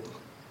ด้วย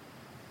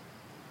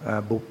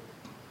บุ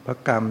พ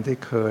กรรมที่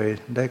เ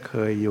ค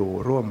ยอยู่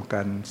ร่วม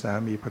กันสา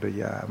มีภรร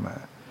ยามา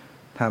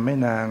ทำให้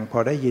นางพอ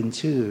ได้ยิน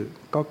ชื่อ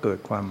ก็เกิด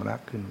ความรั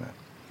กขึ้นมา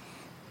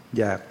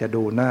อยากจะ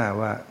ดูหน้า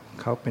ว่า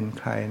เขาเป็น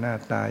ใครหน้า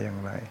ตาอย่าง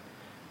ไร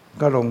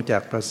ก็ลงจา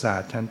กปราสา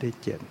ทชั้นที่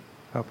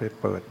7เข้าไป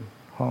เปิด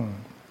ห้อง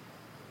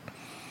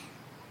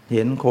เ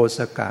ห็นโคส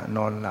กะน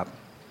อนหลับ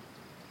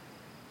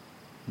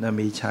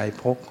มีชาย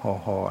พก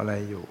ห่ออะไร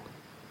อยู่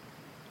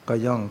ก็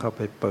ย่องเข้าไ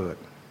ปเปิด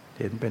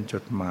เห็นเป็นจ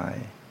ดหมาย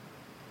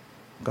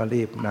ก็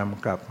รีบน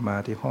ำกลับมา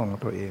ที่ห้อง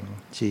ตัวเอง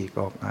ฉีก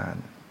ออกอ่าน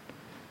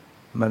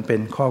มันเป็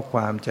นข้อคว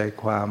ามใจ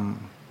ความ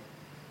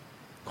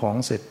ของ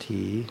เศรษ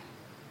ฐี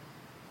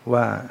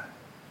ว่า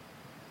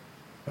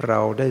เรา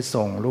ได้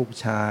ส่งลูก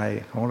ชาย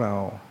ของเรา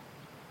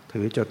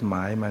ถือจดหม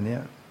ายมาเนี่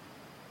ย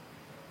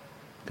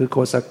คือโค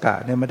สกะ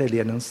เนี่ยไม่ได้เรี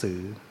ยนหนังสือ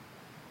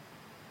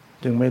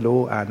จึงไม่รู้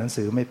อ่านหนัง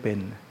สือไม่เป็น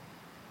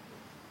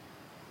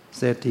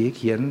เศรษฐีเ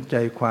ขียนใจ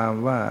ความ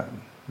ว่า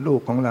ลูก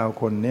ของเรา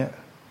คนเนี้ย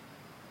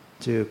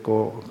ชื่อ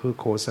คือ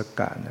โคส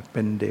กะเนี่ยเ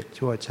ป็นเด็ก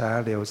ชั่วช้า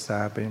เร็วซา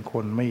เป็นค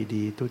นไม่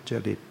ดีทุจ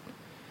ริต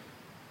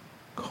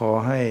ขอ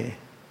ให้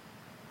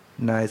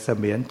นายเส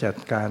มียนจัด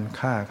การ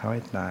ฆ่าเขาใ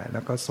ห้ตายแล้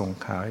วก็ส่ง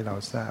ข่าวให้เรา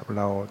ทราบเ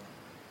รา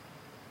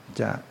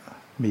จะ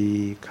มี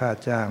ค่า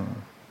จ้าง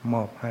ม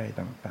อบให้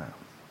ต่าง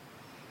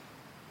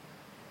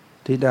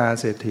ๆธิดา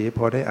เศรษฐีพ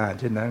อได้อ่าน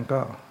เช่นนั้น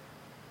ก็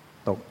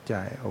ตกใจ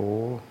โอ้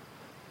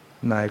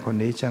นายคน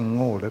นี้ช่างโ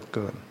ง่เหลือเ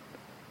กิน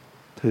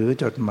ถือ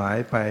จดหมาย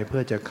ไปเพื่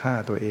อจะฆ่า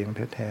ตัวเอง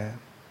แท้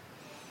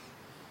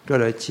ๆก็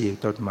เลยฉีก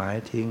จดหมาย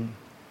ทิ้ง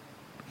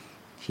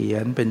เขีย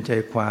นเป็นใจ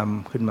ความ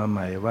ขึ้นมาให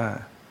ม่ว่า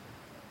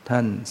ท่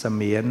านเส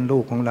มียนลู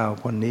กของเรา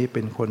คนนี้เ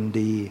ป็นคน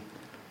ดี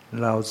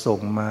เราส่ง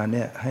มาเ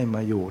นี่ยให้ม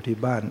าอยู่ที่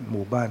บ้านห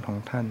มู่บ้านของ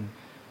ท่าน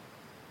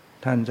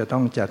ท่านจะต้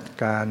องจัด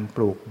การป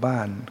ลูกบ้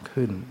าน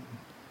ขึ้น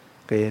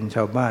เกณฑ์ช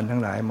าวบ้านทั้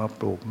งหลายมา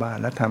ปลูกบ้าน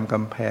และทำก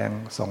ำแพง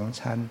2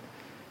 ชั้น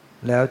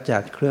แล้วจั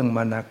ดเครื่องบ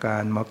รรณากา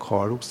รมาขอ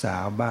ลูกสา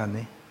วบ้าน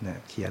นี้เนี่ย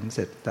เขียนเส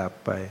ร็จตับ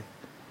ไป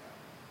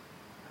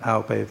เอา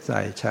ไปใ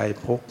ส่ชาย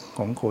พกข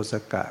องโคส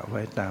กะไ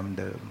ว้ตาม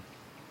เดิม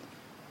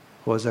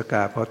โคสก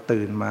ะพอ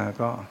ตื่นมา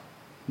ก็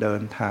เดิ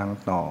นทาง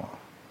ต่อ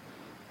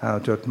เอา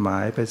จดหมา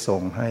ยไปส่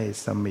งให้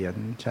เสมียน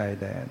ชาย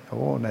แดนโ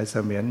อ้นายเส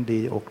มียน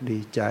ดีอกดี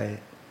ใจ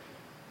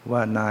ว่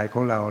านายข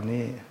องเรา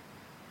นี่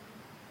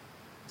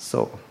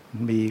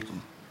มี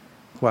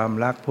ความ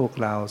รักพวก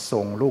เรา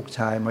ส่งลูกช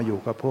ายมาอยู่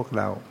กับพวก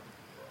เรา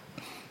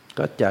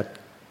ก็จัด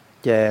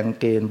แจง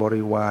เกณฑ์บ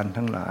ริวาร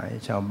ทั้งหลาย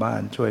ชาวบ้า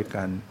นช่วย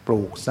กันป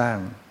ลูกสร้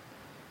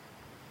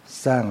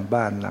าง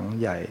บ้านหลัง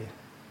ใหญ่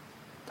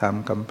ท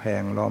ำกำแพ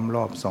งล้อมร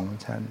อบ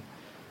2 ชั้น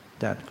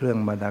จัดเครื่อง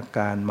บรรณาก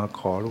ารมา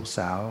ขอลูกส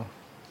าว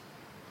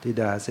ธิ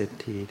ดาเศรษ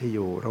ฐีที่อ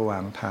ยู่ระหว่า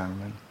งทาง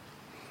นั้น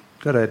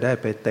ก็เลยได้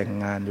ไปแต่ง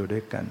งานอยู่ด้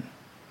วยกัน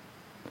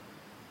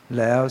แ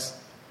ล้ว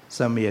เส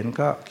มียน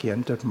ก็เขียน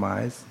จดหมา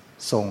ย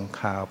ส่ง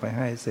ข่าวไปใ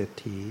ห้เศรษ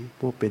ฐี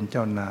ผู้เป็นเ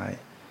จ้านาย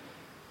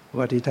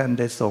ว่าที่ท่าน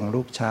ได้ส่ง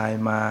ลูกชาย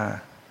มา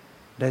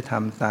ได้ท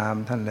ำตาม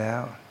ท่านแล้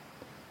ว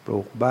ปลู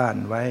กบ้าน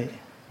ไว้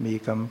มี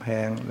กำแพ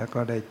งแล้วก็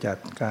ได้จัด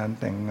การ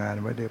แต่งงาน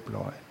ไว้เรียบ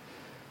ร้อย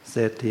เศ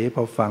รษฐีพ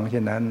อฟังเ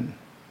ช่นนั้น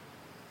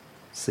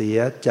เสีย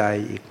ใจ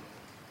อีก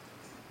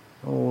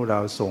โอ้เรา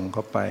ส่งเข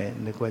าไป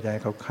นึกว่าจะให้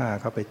เขาฆ่า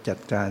เขาไปจัด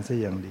การซะ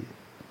อย่างดี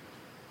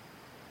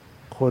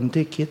คน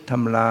ที่คิดท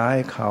ำร้าย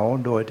เขา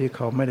โดยที่เข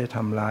าไม่ได้ท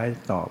ำร้าย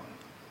ตอบ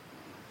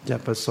จะ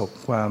ประสบ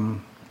ความ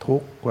ทุ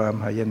กข์ความ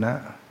หายนะ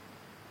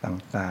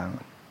ต่าง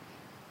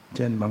ๆเ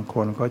ช่นบางค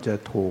นก็จะ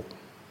ถูก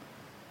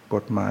ก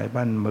ฎหมาย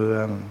บ้านเมือ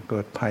งเกิ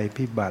ดภัย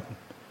พิบัติ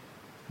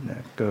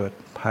เกิด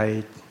ภัย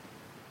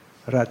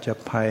ราช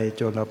ภัยโ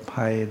จร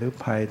ภัยหรือ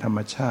ภัยธรรม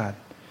ชาติ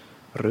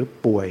หรือ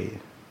ป่วย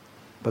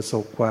ประส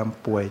บความ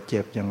ป่วยเ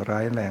จ็บอย่างร้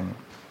ายแรง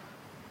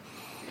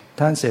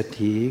ท่านเศรษ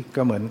ฐี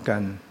ก็เหมือนกั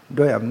น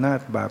ด้วยอำนาจ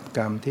บาปก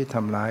รรมที่ท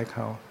ำร้ายเข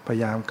าพย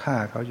ายามฆ่า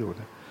เขาอยู่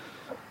นะ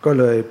ก็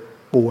เลย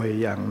ป่วย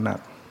อย่างหนัก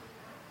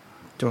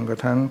จนกระ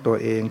ทั่งตัว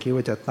เองคิด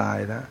ว่าจะตาย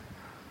แล้ว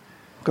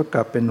ก็ก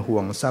ลับเป็นห่ว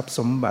งทรัพย์ส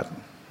มบัติ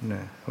น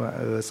ะว่า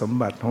สม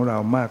บัติของเรา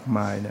มากม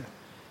ายเนี่ย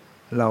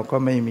เราก็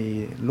ไม่มี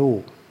ลู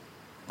ก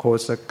โค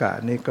สกะ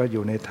นี่ก็อ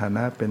ยู่ในฐาน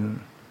ะเ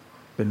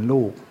ป็น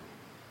ลูก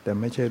แต่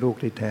ไม่ใช่ลูก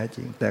ที่แท้จ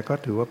ริงแต่ก็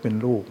ถือว่าเป็น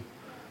ลูก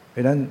เพร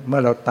าะนั้นเมื่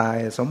อเราตาย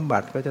สมบั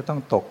ติก็จะต้อ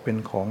งตกเป็น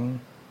ของ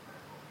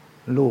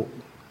ลูก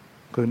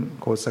คือ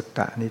โคสก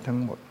ะนี้ทั้ง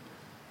หมด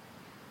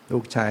ลู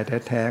กชาย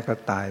แท้ๆก็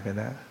ตายไป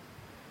แล้ว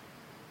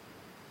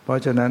เพรา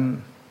ะฉะนั้น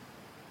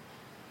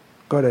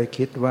ก็เลย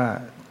คิดว่า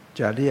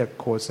จะเรียก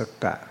โคส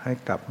กะให้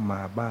กลับมา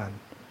บ้าน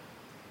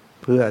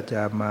เพื่อจ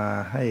ะมา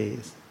ให้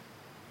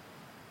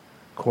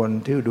คน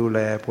ที่ดูแล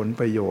ผล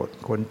ประโยชน์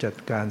คนจัด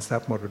การทรั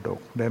พย์มรดก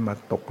ได้มา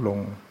ตกลง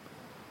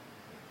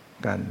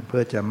กันเพื่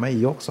อจะไม่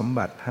ยกสม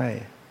บัติให้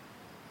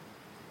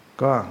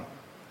ก็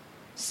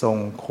ส่ง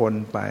คน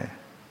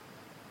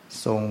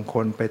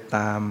ไปต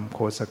ามโค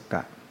สก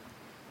ะ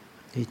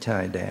ที่ชา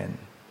ยแดน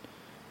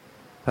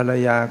ภรร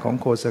ยาของ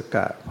โคสก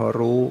ะพอ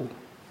รู้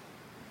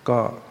ก็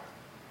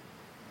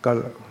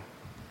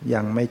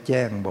ยังไม่แ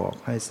จ้งบอก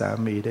ให้สา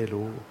มีได้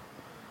รู้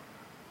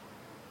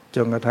จ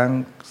นกระทั่ง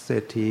เศร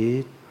ษฐี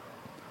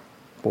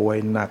ป่วย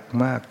หนัก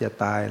มากจะ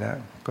ตายแล้ว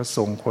ก็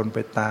ส่งคนไป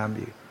ตาม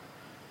อีก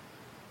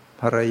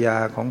ภรรยา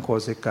ของโค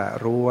สกะ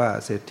รู้ว่า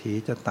เศรษฐี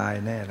จะตาย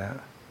แน่แล้ว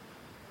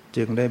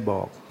จึงได้บ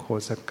อกโค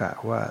สกะ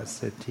ว่าเศ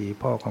รษฐี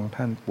พ่อของ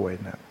ท่านป่วย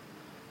หนัก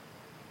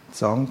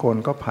สองคน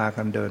ก็พา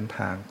กันเดินท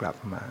างกลับ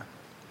มา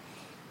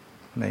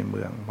ในเ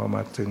มืองพอม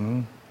าถึง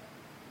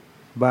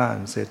บ้าน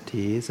เศรษ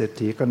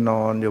ฐีก็น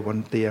อนอยู่บน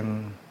เตียง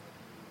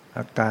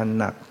อาการ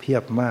หนักเพีย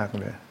บมาก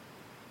เลย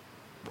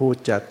ผู้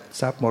จัด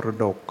ทรัพย์มร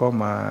ดกก็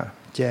มา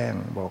แจ้ง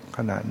บอกข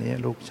ณะนี้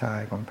ลูกชาย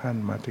ของท่าน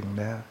มาถึง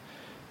แล้ว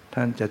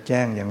ท่านจะแ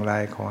จ้งอย่างไร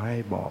ขอให้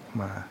บอก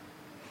มา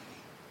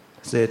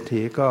เศรษ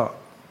ฐีก็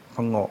ผ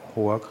งก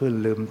หัวขึ้น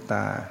ลืมต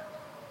า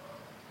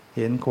เ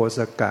ห็นโคส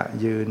กะ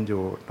ยืนอ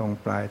ยู่ตรง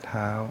ปลายเ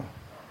ท้า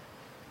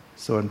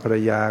ส่วนภรร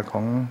ยาข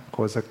องโค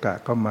สกะ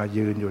ก็มา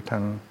ยืนอยู่ท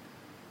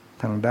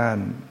างด้าน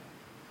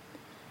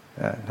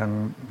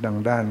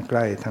ด้านใก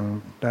ล้ทาง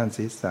ด้าน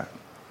ศีรษะ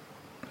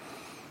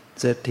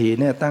เศรษฐี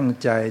เนี่ยตั้ง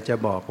ใจจะ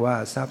บอกว่า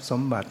ทรัพย์ส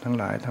มบัติทั้ง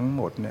หลายทั้งห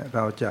มดเนี่ยเร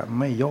าจะ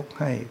ไม่ยก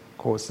ให้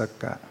โคส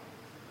กะ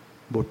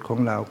บุตรของ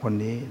เราคน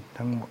นี้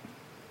ทั้งหมด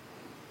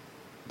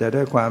แต่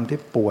ด้วยความที่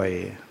ป่วย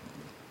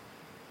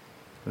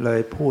เล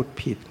ยพูด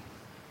ผิด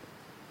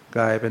ก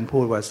ลายเป็นพู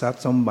ดว่าทรัพ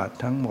ย์สมบัติ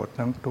ทั้งหมด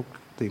ทั้งทุก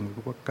สิ่งทุ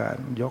กประการ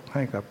ยกใ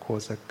ห้กับโค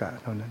สกะ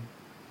เท่านั้น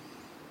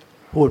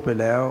พูดไป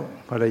แล้ว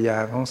ภรรยา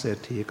ของเศรษ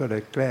ฐีก็เล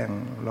ยแกล้ง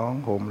ร้อง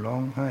ห่มร้อ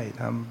งไห้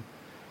ท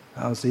ำ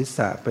เอาศีรษ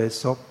ะไป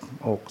ซบ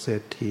อกเศร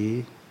ษฐี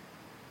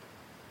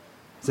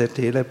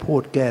เลยพู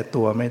ดแก้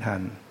ตัวไม่ทั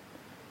น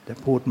จะ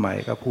พูดใหม่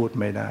ก็พูด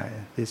ไม่ได้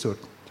ที่สุด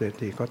เศรษ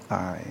ฐีก็ต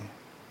าย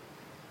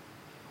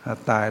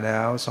ตายแล้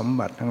วสม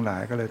บัติทั้งหลา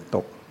ยก็เลยต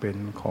กเป็น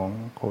ของ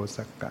โคส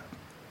กะ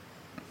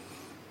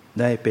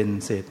ได้เป็น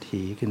เศรษ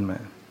ฐีขึ้นมา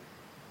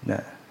น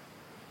ะ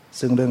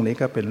ซึ่งเรื่องนี้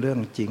ก็เป็นเรื่อง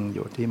จริงอ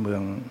ยู่ที่เมือ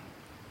ง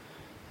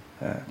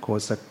โค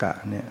สกะ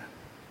เนี่ย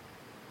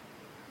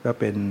ก็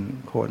เป็น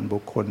บุ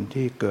คคล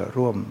ที่เกิด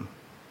ร่วม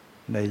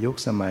ในยุค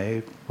สมัย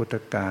พุทธ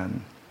กาล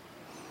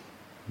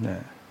นะ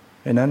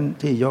เพราะนั้น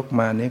ที่ยก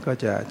มานี้ก็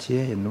จะชี้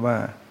เห็นว่า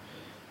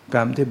กร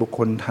รมที่บุคค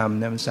ลทำ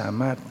เนี่ยมันสา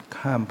มารถ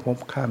ข้ามภพ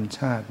ข้ามช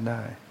าติไ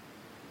ด้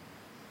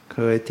เค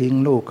ยทิ้ง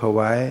ลูกเขา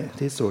ไว้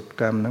ที่สุด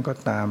กรรมนั้นก็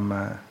ตามม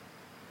า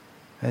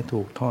ให้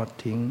ถูกทอด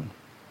ทิ้ง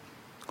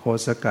โค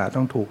สกะ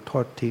ต้องถูกทอ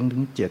ดทิ้งถึ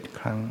ง7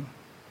 ครั้ง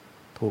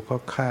ถูกเขา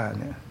ฆ่า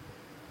เนี่ย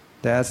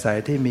แต่อาศัย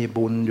ที่มี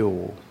บุญอยู่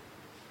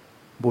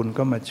บุญ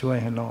ก็มาช่วย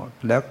ให้รอด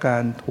แล้วกา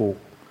รถูก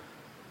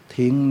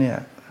ทิ้งเนี่ย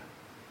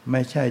ไ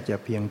ม่ใช่จะ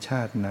เพียงช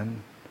าตินั้น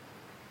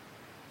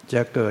จ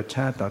ะเกิดช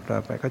าติต่อ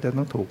ไปก็จะ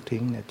ต้องถูกทิ้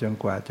งเนี่ยจน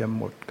กว่าจะ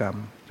หมดกรรม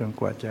จน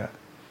กว่าจะ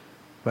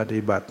ป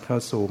ฏิบัติเข้า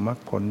สู่มรรค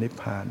ผลนิพ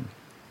พาน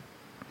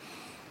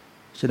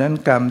ฉะนั้น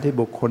กรรมที่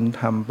บุคคล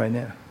ทำไปเ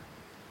นี่ย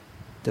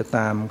จะต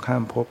ามข้า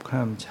มภพข้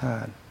ามชา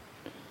ติ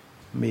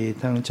มี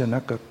ทั้งชน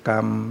กกร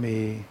รมมี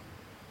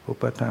อุ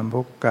ปทานภ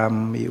พกรรม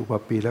มีอุป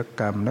ปีล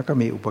กรรมแล้วก็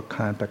มีอุปค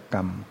าตกร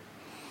รม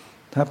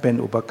ถ้าเป็น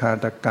อุปคา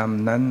ตกรรม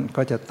นั้น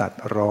ก็จะตัด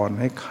รอน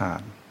ให้ขา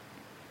ด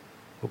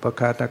อุป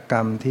คาตกร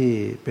รมที่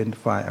เป็น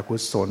ฝ่ายอกุ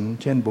ศล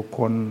เช่นบุคค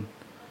ล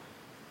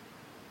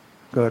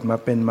เกิดมา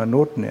เป็นม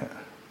นุษย์เนี่ย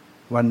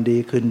วันดี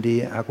คืนดี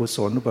อกุศ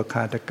ลอุปค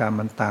าตกรรม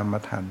มันตามมา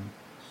ทัน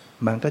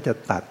มันก็จะ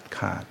ตัดข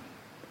าด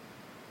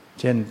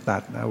เช่นตั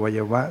ดอวัย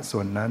วะส่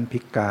วนนั้นพิ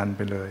การไ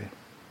ปเลย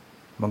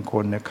บางค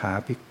นเนี่ยขา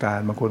พิการ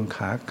บางคนข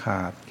าข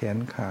าดแขน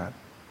ขาด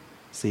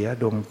เสีย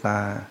ดวงต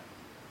า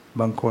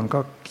บางคนก็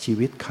ชี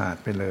วิตขาด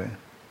ไปเลย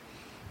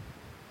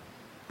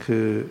คื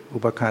ออุ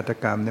ปคาต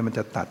กรรมเนี่ยมัน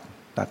จะตั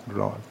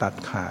ด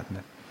ขาดน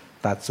ะ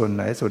ตัดส่วนไ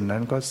หนส่วนนั้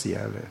นก็เสีย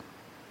เลย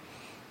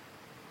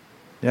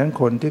ดังนั้น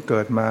คนที่เกิ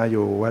ดมาอ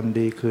ยู่วัน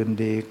ดีคืน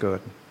ดีเกิ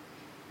ด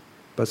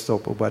ประสบ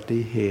อุบั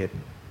ติเหตุ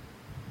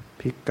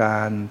พิกา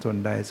รส่วน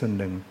ใดส่วน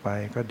หนึ่งไป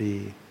ก็ดี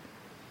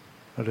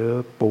หรือ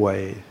ป่วย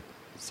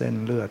เส้น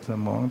เลือดส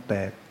มองแต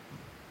ก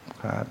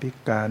ขาพิ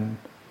การ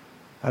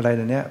อะไร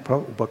เนี้ยเพราะ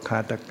อุปฆา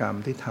ตกรรม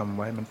ที่ทำ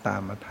ไว้มันตา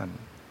มมาทัน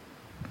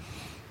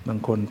บาง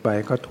คนไป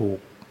ก็ถูก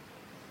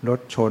ร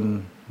ถ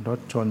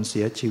ชนเ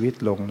สียชีวิต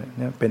ลงเ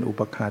นี่ยเป็นอุ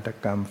ปฆาต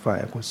กรรมฝ่าย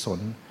อกุศล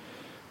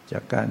จา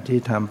กการที่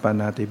ทำปา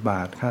ณาติบ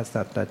าตฆ่า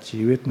สัตว์ตัด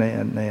ชีวิต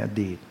ในอ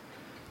ดีต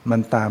มั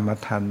นตามมา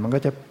ทันมันก็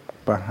จะ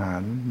ประหา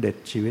รเด็ด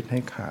ชีวิตให้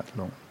ขาด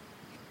ลง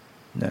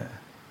นะ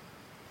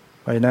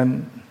เพราะนั้น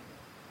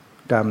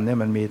กรรมเนี่ย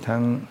มันมีทั้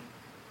ง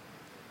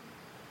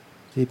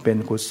ที่เป็น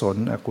กุศล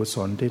อกุศ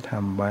ลที่ท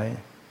ำไว้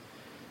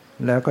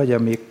แล้วก็จะ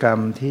มีกรรม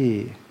ที่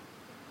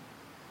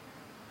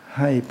ใ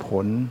ห้ผ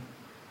ล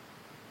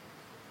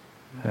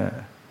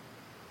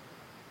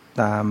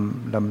ตาม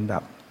ลำดั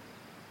บ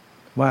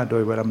ว่าโด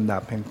ยลำดั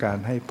บแห่งการ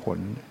ให้ผล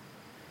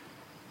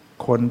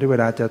คนที่เว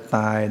ลาจะต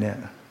ายเนี่ย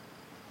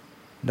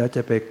แล้วจ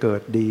ะไปเกิ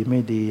ดดีไม่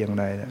ดีอย่าง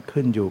ไรเนี่ย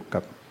ขึ้นอยู่กั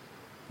บ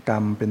กร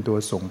รมเป็นตัว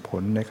ส่งผ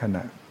ลในขณ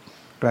ะ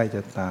ใกล้จ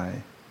ะตาย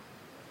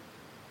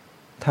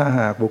ถ้าห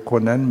ากบุคค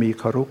ลนั้นมี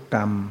ครุกร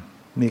รม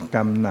มีกร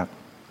รมหนัก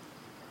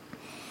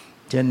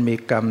เช่นมี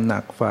กรรมหนั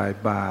กฝ่าย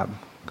บาป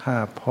ฆ่า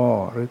พ่อ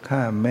หรือฆ่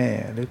าแม่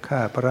หรือฆ่า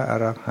พระอ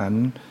รหัน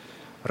ต์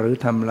หรือ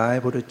ทำร้ายพ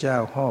ระพุทธเจ้า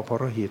ห่อพระ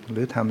โลหิตห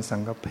รือทำสั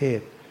งฆเพ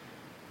ศ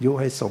ยุ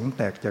ให้สงฆ์แ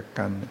ตกจาก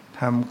กัน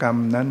ทำกรรม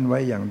นั้นไว้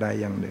อย่างใด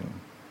อย่างหนึ่ง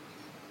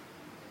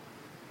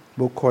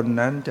บุคคล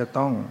นั้นจะ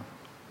ต้อง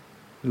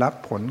รับ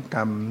ผลกร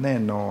รมแน่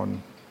นอน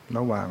ร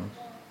ะหว่าง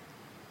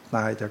ต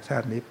ายจากชา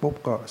ตินี้ปุ๊บ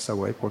ก็เส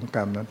วยผลกร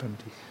รมนั้นทัน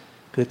ที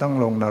คือต้อง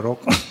ลงนรก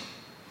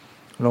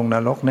ลงน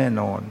รกแน่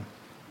นอน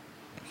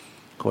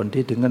คน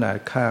ที่ถึงขนาด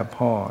ฆ่า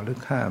พ่อหรือ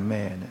ฆ่าแ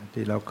ม่เนี่ย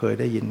ที่เราเคย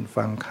ได้ยิน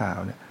ฟังข่าว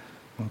เนี่ย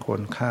บางคน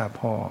ฆ่า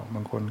พ่อบ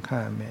างคนฆ่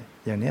าแม่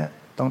อย่างเนี้ย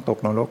ต้องตก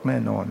นรกแน่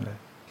นอนเลย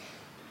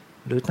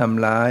หรือท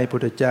ำร้ายพุ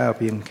ทธเจ้าเ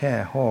พียงแค่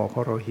ห่อพร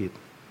ะโลหิต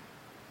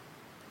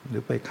หรื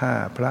อไปฆ่า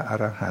พระอ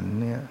รหันต์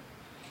เนี่ย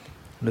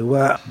หรือ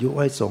ว่ายุ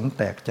ให้สงฆ์แ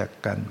ตกจาก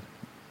กัน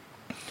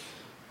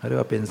เรียก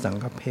ว่าเป็นสัง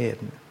ฆเพศ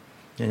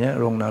อย่างนี้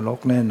ลงนรก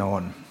แน่นอ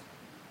น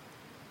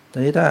แต่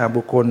นี้ถ้า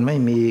บุคคลไม่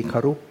มีค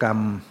รุกรรม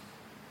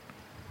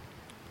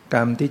กร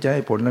รมที่จะใ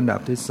ห้ผลระดั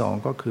บที่สอง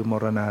ก็คือม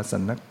รณาสั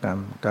นนกรรม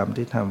กรรม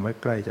ที่ทำไว้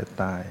ใกล้จะ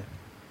ตาย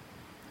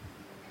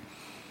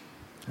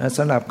ส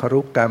ำหรับครุ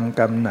กรรม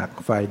กรรมหนัก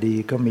ฝ่ายดี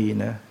ก็มี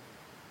นะ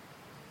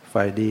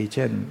ฝ่ายดีเ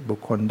ช่นบุค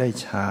คลได้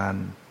ฌาน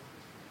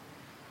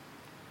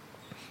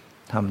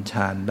ทำฌ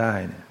านได้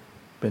เนี่ย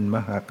เป็นม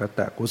หากต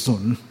กุศ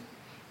ล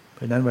เพ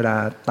ราะนั้นเวลา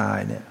ตาย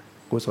เนี่ย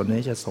กุศล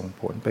นี้จะส่ง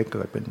ผลไปเ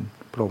กิดเป็น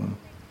พรหม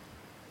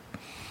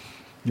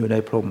อยู่ใน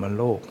พรหม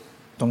โลก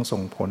ต้องส่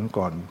งผล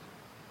ก่อน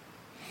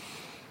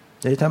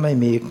แต่ถ้าไม่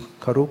มี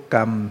ครุกร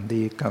รม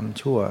ดีกรรม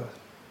ชั่ว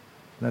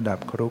ระดับ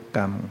ครุก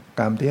รรม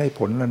กรรมที่ให้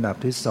ผลระดับ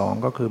ที่สอง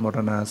ก็คือมร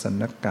ณาสัน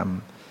นกรรม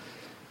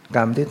กร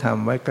รมที่ท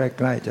ำไว้ใก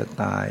ล้ๆจะ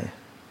ตาย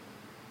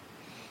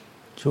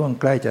ช่วง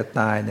ใกล้จะ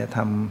ตายเนี่ย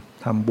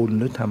ทำบุญ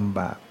หรือทำ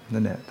บาป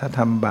นั่นแหละถ้า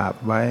ทำบาป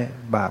ไว้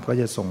บาปก็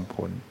จะส่งผ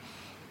ล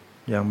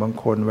อย่างบาง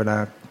คนเวลา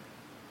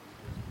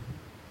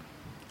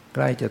ใก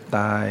ล้จะต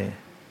าย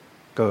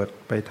เกิด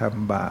ไปท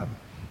ำบาป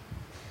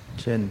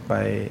เช่นไป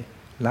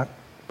ลัก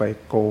ไป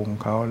โกง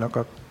เขาแล้ว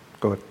ก็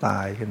เกิดต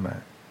ายขึ้นมา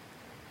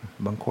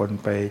บางคน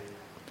ไป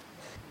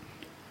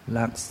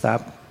ลักทรั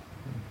พย์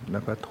แล้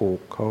วก็ถูก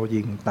เขา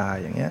ยิงตาย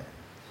อย่างเงี้ย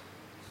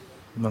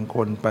บางค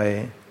นไป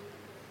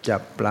จั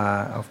บปลา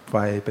เอาไฟ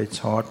ไป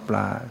ช็อตปล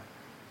า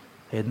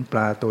เห็นปล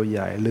าตัวให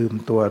ญ่ลืม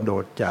ตัวโด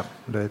ดจับ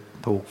เลย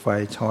ถูกไฟ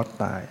ช็อต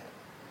ตาย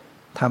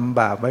ทำ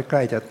บาปไว้ใก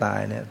ล้จะตาย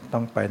เนี่ยต้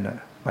องไ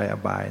ปอ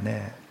บายแน่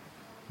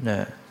น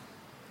ะ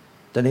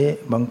ตอนนี้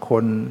บางค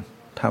น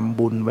ทำ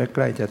บุญไว้ใก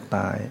ล้จะต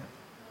าย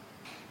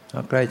พ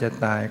อใกล้จะ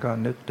ตายก็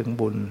นึกถึง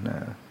บุญนะ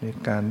มี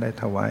การได้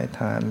ถวายท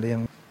านเ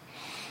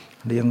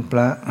ลี้ยงพ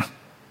ระ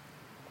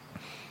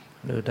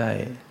หรือได้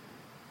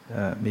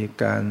มี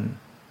การ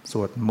ส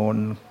วดมน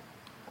ต์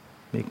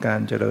มีการ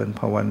เจริญ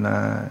ภาวนา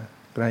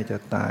ใกล้จะ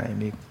ตาย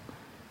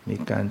มี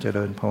การเจ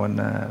ริญภาว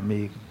นามี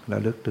ระ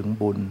ลึกถึง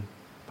บุญ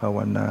ภาว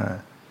นา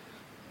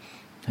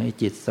ให้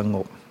จิตสง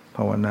บภ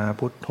าวนา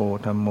พุทโธ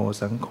ธัมโม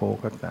สังโฆ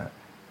ก็ตาม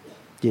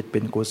จิตเป็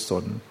นกุศ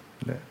ล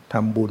ท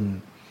ำบุญ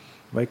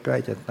ไว้ใกล้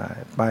จะตาย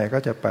ไปก็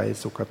จะไป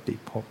สุคติ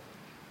ภพ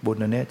บุญ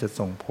อันนี้จะ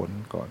ส่งผล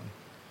ก่อน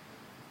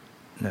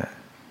นะ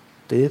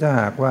แต่ถ้า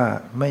หากว่า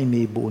ไม่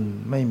มีบุญ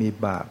ไม่มี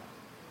บาป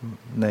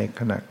ใน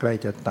ขณะใกล้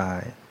จะตา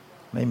ย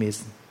ไม่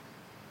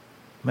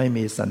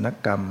มีสันน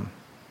กรรม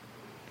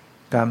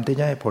กรรมที่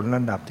จะให้ผลร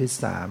ะดับที่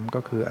สามก็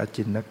คืออ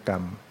จินนกร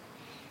รม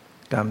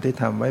กรรมที่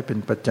ทำไว้เป็น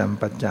ประจ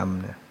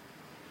ำเนี่ย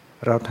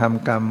เราท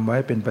ำกรรมไว้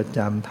เป็นประจ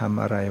ำท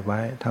ำอะไรไว้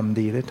ทำ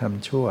ดีหรือท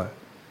ำชั่ว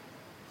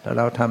แต่เ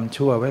ราทำ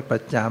ชั่วไว้ปร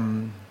ะจ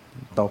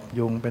ำตบ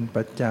ยุงเป็นป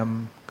ระจ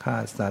ำฆ่า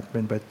สัตว์เป็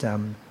นประจ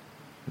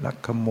ำลัก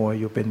ขโมย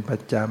อยู่เป็นปร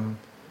ะจ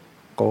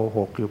ำโกห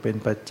กอยู่เป็น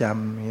ประจ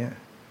ำเงี้ย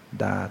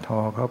ด่าทอ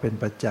เขาเป็น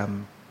ประจ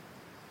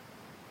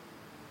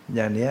ำอ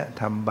ย่างนี้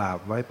ทำบาป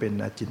ไว้เป็น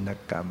อจิน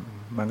กรรม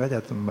มัน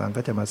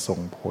ก็จะมาส่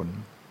งผล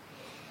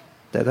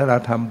แต่ถ้าเรา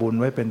ทำบุญ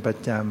ไว้เป็นประ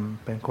จ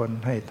ำเป็นคน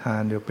ให้ทา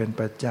นอยู่เป็น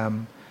ประจ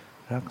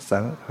ำ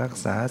รัก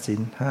ษาศี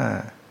ล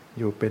 5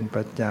อยู่เป็นป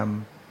ระจ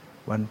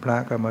วันพระ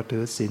ก็มาถื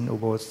อศีลอุ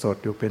โบสถ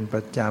อยู่เป็นป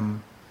ระจ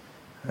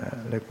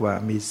ำเรียกว่า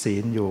มีศี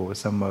ลอยู่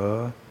เสมอ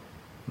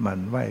หมั่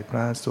นไหว้พร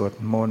ะสวด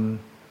มนต์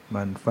ห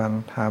มั่นฟัง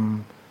ธรรม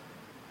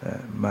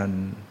หมั่น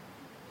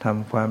ท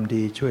ำความ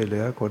ดีช่วยเหลื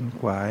อขน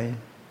ขวาย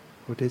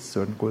อุทิศ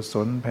ส่วนกุศ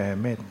ลแผ่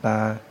เมตตา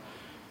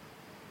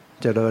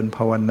เจริญภ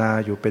าวนา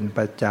อยู่เป็นป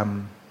ระจ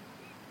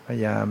ำพย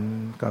ายาม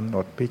กำหน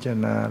ดพิจาร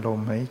ณาลม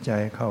หายใจ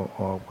เข้าอ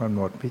อกกำห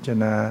นดพิจา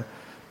รณา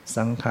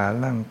สังขาร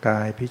ร่างกา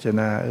ยพิจาร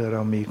ณาเร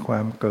ามีควา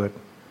มเกิด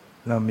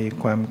เรามี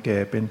ความแก่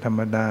เป็นธรร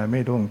มดาไม่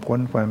ล่วงพ้น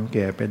ความแ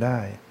ก่ไปได้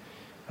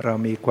เรา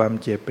มีความ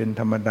เจ็บเป็น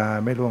ธรรมดา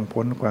ไม่ล่วง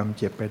พ้นความ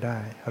เจ็บไปได้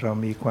เรา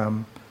มีความ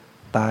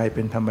ตายเ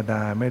ป็นธรรมด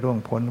าไม่ล่วง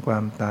พ้นควา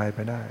มตายไป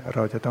ได้เร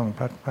าจะต้องพ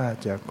ลัดพราก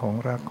จากของ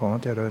รักของ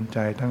เจริญใจ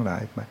ทั้งหลา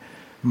ยไป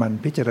มัน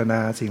พิจารณา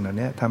สิ่งเหล่า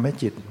นี้ทำให้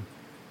จิต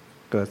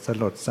เกิดส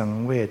ลดสัง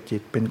เวชจิ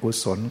ตเป็นกุ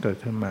ศลเกิด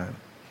ขึ้นมา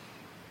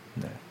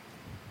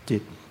จิ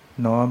ต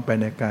น้อมไป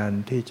ในการ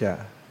ที่จะ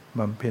บ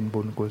ำเพ็ญ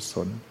บุญกุศ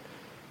ล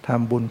ท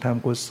ำบุญท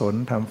ำกุศล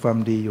ทำความ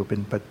ดีอยู่เป็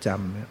นประจ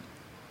ำเนี่ย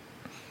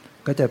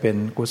ก็จะเป็น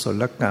กุศ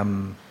ลกรรม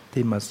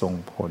ที่มาส่ง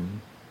ผล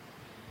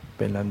เ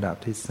ป็นลำดับ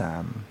ที่สา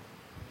ม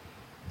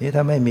นี่ถ้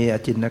าไม่มีอ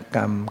จินก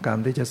รรมกรรม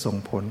ที่จะส่ง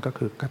ผลก็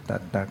คือกตั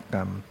ตตกร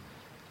รม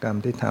กรรม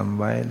ที่ทำ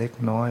ไว้เล็ก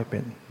น้อยเป็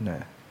นน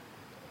ะ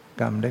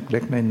กรรมเล็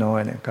กๆน้อย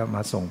ๆเนี่ยก็ม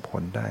าส่งผ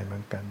ลได้เหมื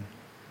อนกัน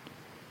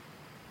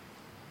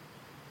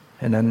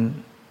ฉะนั้น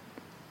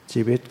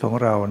ชีวิตของ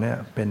เราเนี่ย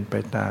เป็นไป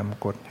ตาม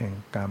กฎแห่ง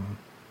กรรม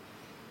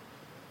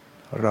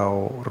เรา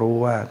รู้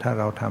ว่าถ้า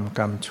เราทำก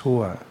รรมชั่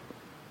ว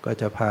ก็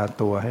จะพา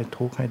ตัวให้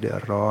ทุกข์ให้เดือ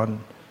ดร้อน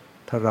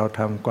ถ้าเรา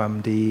ทำความ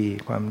ดี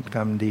ความกร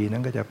รมดีนั้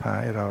นก็จะพา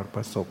ให้เราป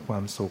ระสบควา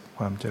มสุขค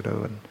วามเจ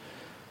ริญ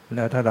แ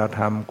ล้วถ้าเรา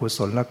ทำกุศ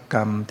ลกร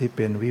รมที่เ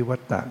ป็นวิวั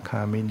ตตค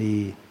ามินี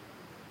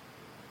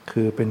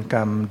คือเป็นกร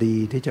รมดี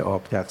ที่จะออ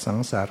กจากสัง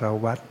สาร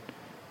วัฏ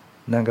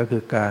นั่นก็คื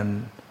อการ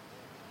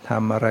ท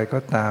ำอะไรก็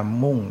ตาม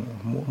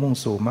มุ่ง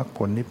สู่มรรคผ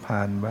ลนิพพ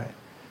านไว้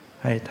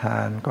ให้ท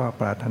านก็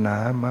ปรารถนา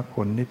มรรคผ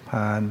ลนิพพ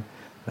าน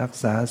รัก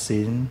ษา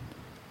ศีล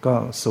ก็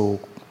สู่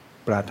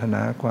ปรารถน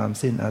าความ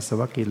สิ้นอาส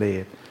วะกิเล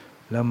ส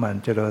แล้วหมั่น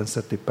เจริญส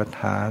ติปัฏ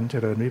ฐานเจ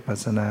ริญวิปัส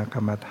สนากร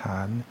รมฐา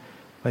น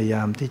พยาย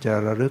ามที่จะ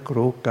ระลึก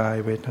รู้กาย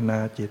เวทนา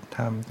จิตธ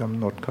รรมกำ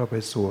หนดเข้าไป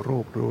สู่รู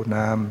ปรู้น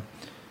าม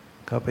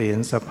เข้าไปเห็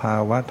นสภา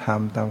วะธรร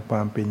มตามคว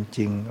ามเป็นจ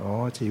ริง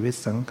ชีวิต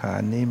สังขา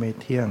รนี้ไม่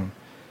เที่ยง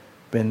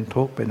เป็น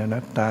ทุกข์เป็นอ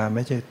นัตตาไ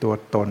ม่ใช่ตัว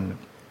ตน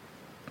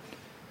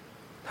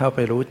ถ้าไป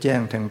รู้แจ้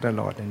งแทงต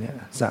ลอดอย่างนี้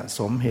สะส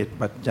มเหตุ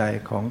ปัจจัย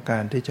ของกา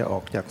รที่จะออ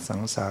กจากสั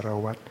งสาร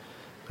วัฏ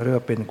เรีย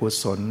กเป็นกุ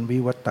ศลวิ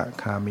วัตต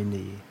คามิ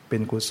นีเป็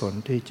นกุศล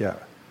ที่จะ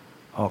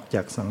ออกจ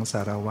ากสังส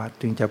ารวัฏ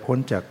จึงจะพ้น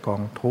จากกอ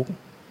งทุกข์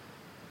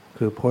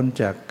คือพ้น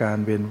จากการ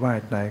เวียนว่าย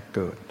ตายเ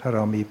กิดถ้าเร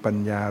ามีปัญ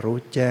ญารู้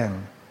แจ้ง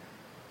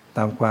ต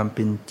ามความเ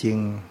ป็นจริง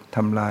ท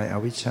ำลายอ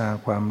วิชชา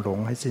ความหลง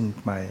ให้สิ้น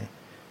ไป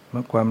เ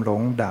มื่อความหล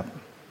งดับ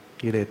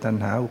กิเลสตัณ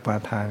หาอุปา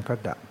ทานก็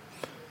ดับ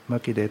เมื่อ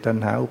กิเลสตัณ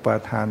หาอุปา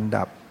ทาน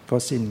ดับก็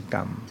สิ้นกร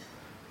รม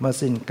เมื่อ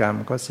สิ้นกรรม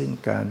ก็สิ้น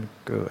การ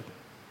เกิด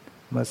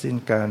เมื่อสิ้น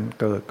การ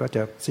เกิดก็จ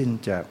ะสิ้น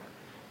จาก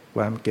ค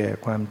วามแก่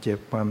ความเจ็บ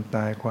ความต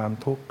ายความ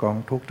ทุกข์กอง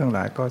ทุกข์ทั้งหล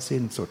ายก็สิ้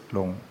นสุดล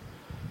ง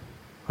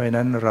เพราะฉะ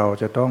นั้นเรา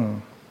จะต้อง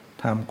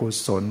ทำกุ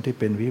ศลที่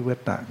เป็นวิวัต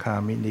ตคา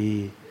มินี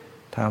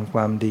ทำคว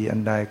ามดีอั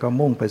นใดก็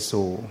มุ่งไป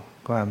สู่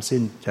ความสิ้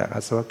นจากอ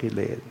าสวะกิเ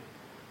ลส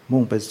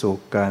มุ่งไปสู่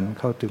การ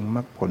เข้าถึงม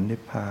รรคผลนิ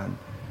พพาน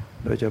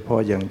โดยเฉพาะ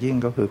อย่างยิ่ง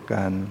ก็คือก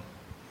าร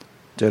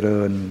เจ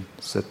ริญ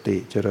สติ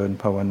เจริญ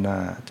ภาวนา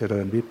เจริ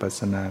ญวิปัสส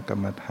นากร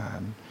รมฐา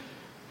น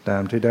ตา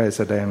มที่ได้แ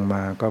สดงม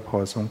าก็พอ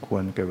สมคว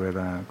รแก่เว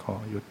ลาขอ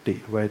ยุติ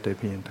ไว้แต่เ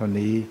พียงเท่า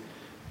นี้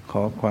ข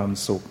อความ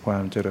สุขควา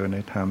มเจริญใน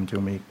ธรรมจ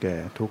งมีแก่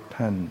ทุก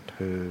ท่านเท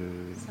อ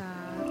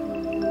ญ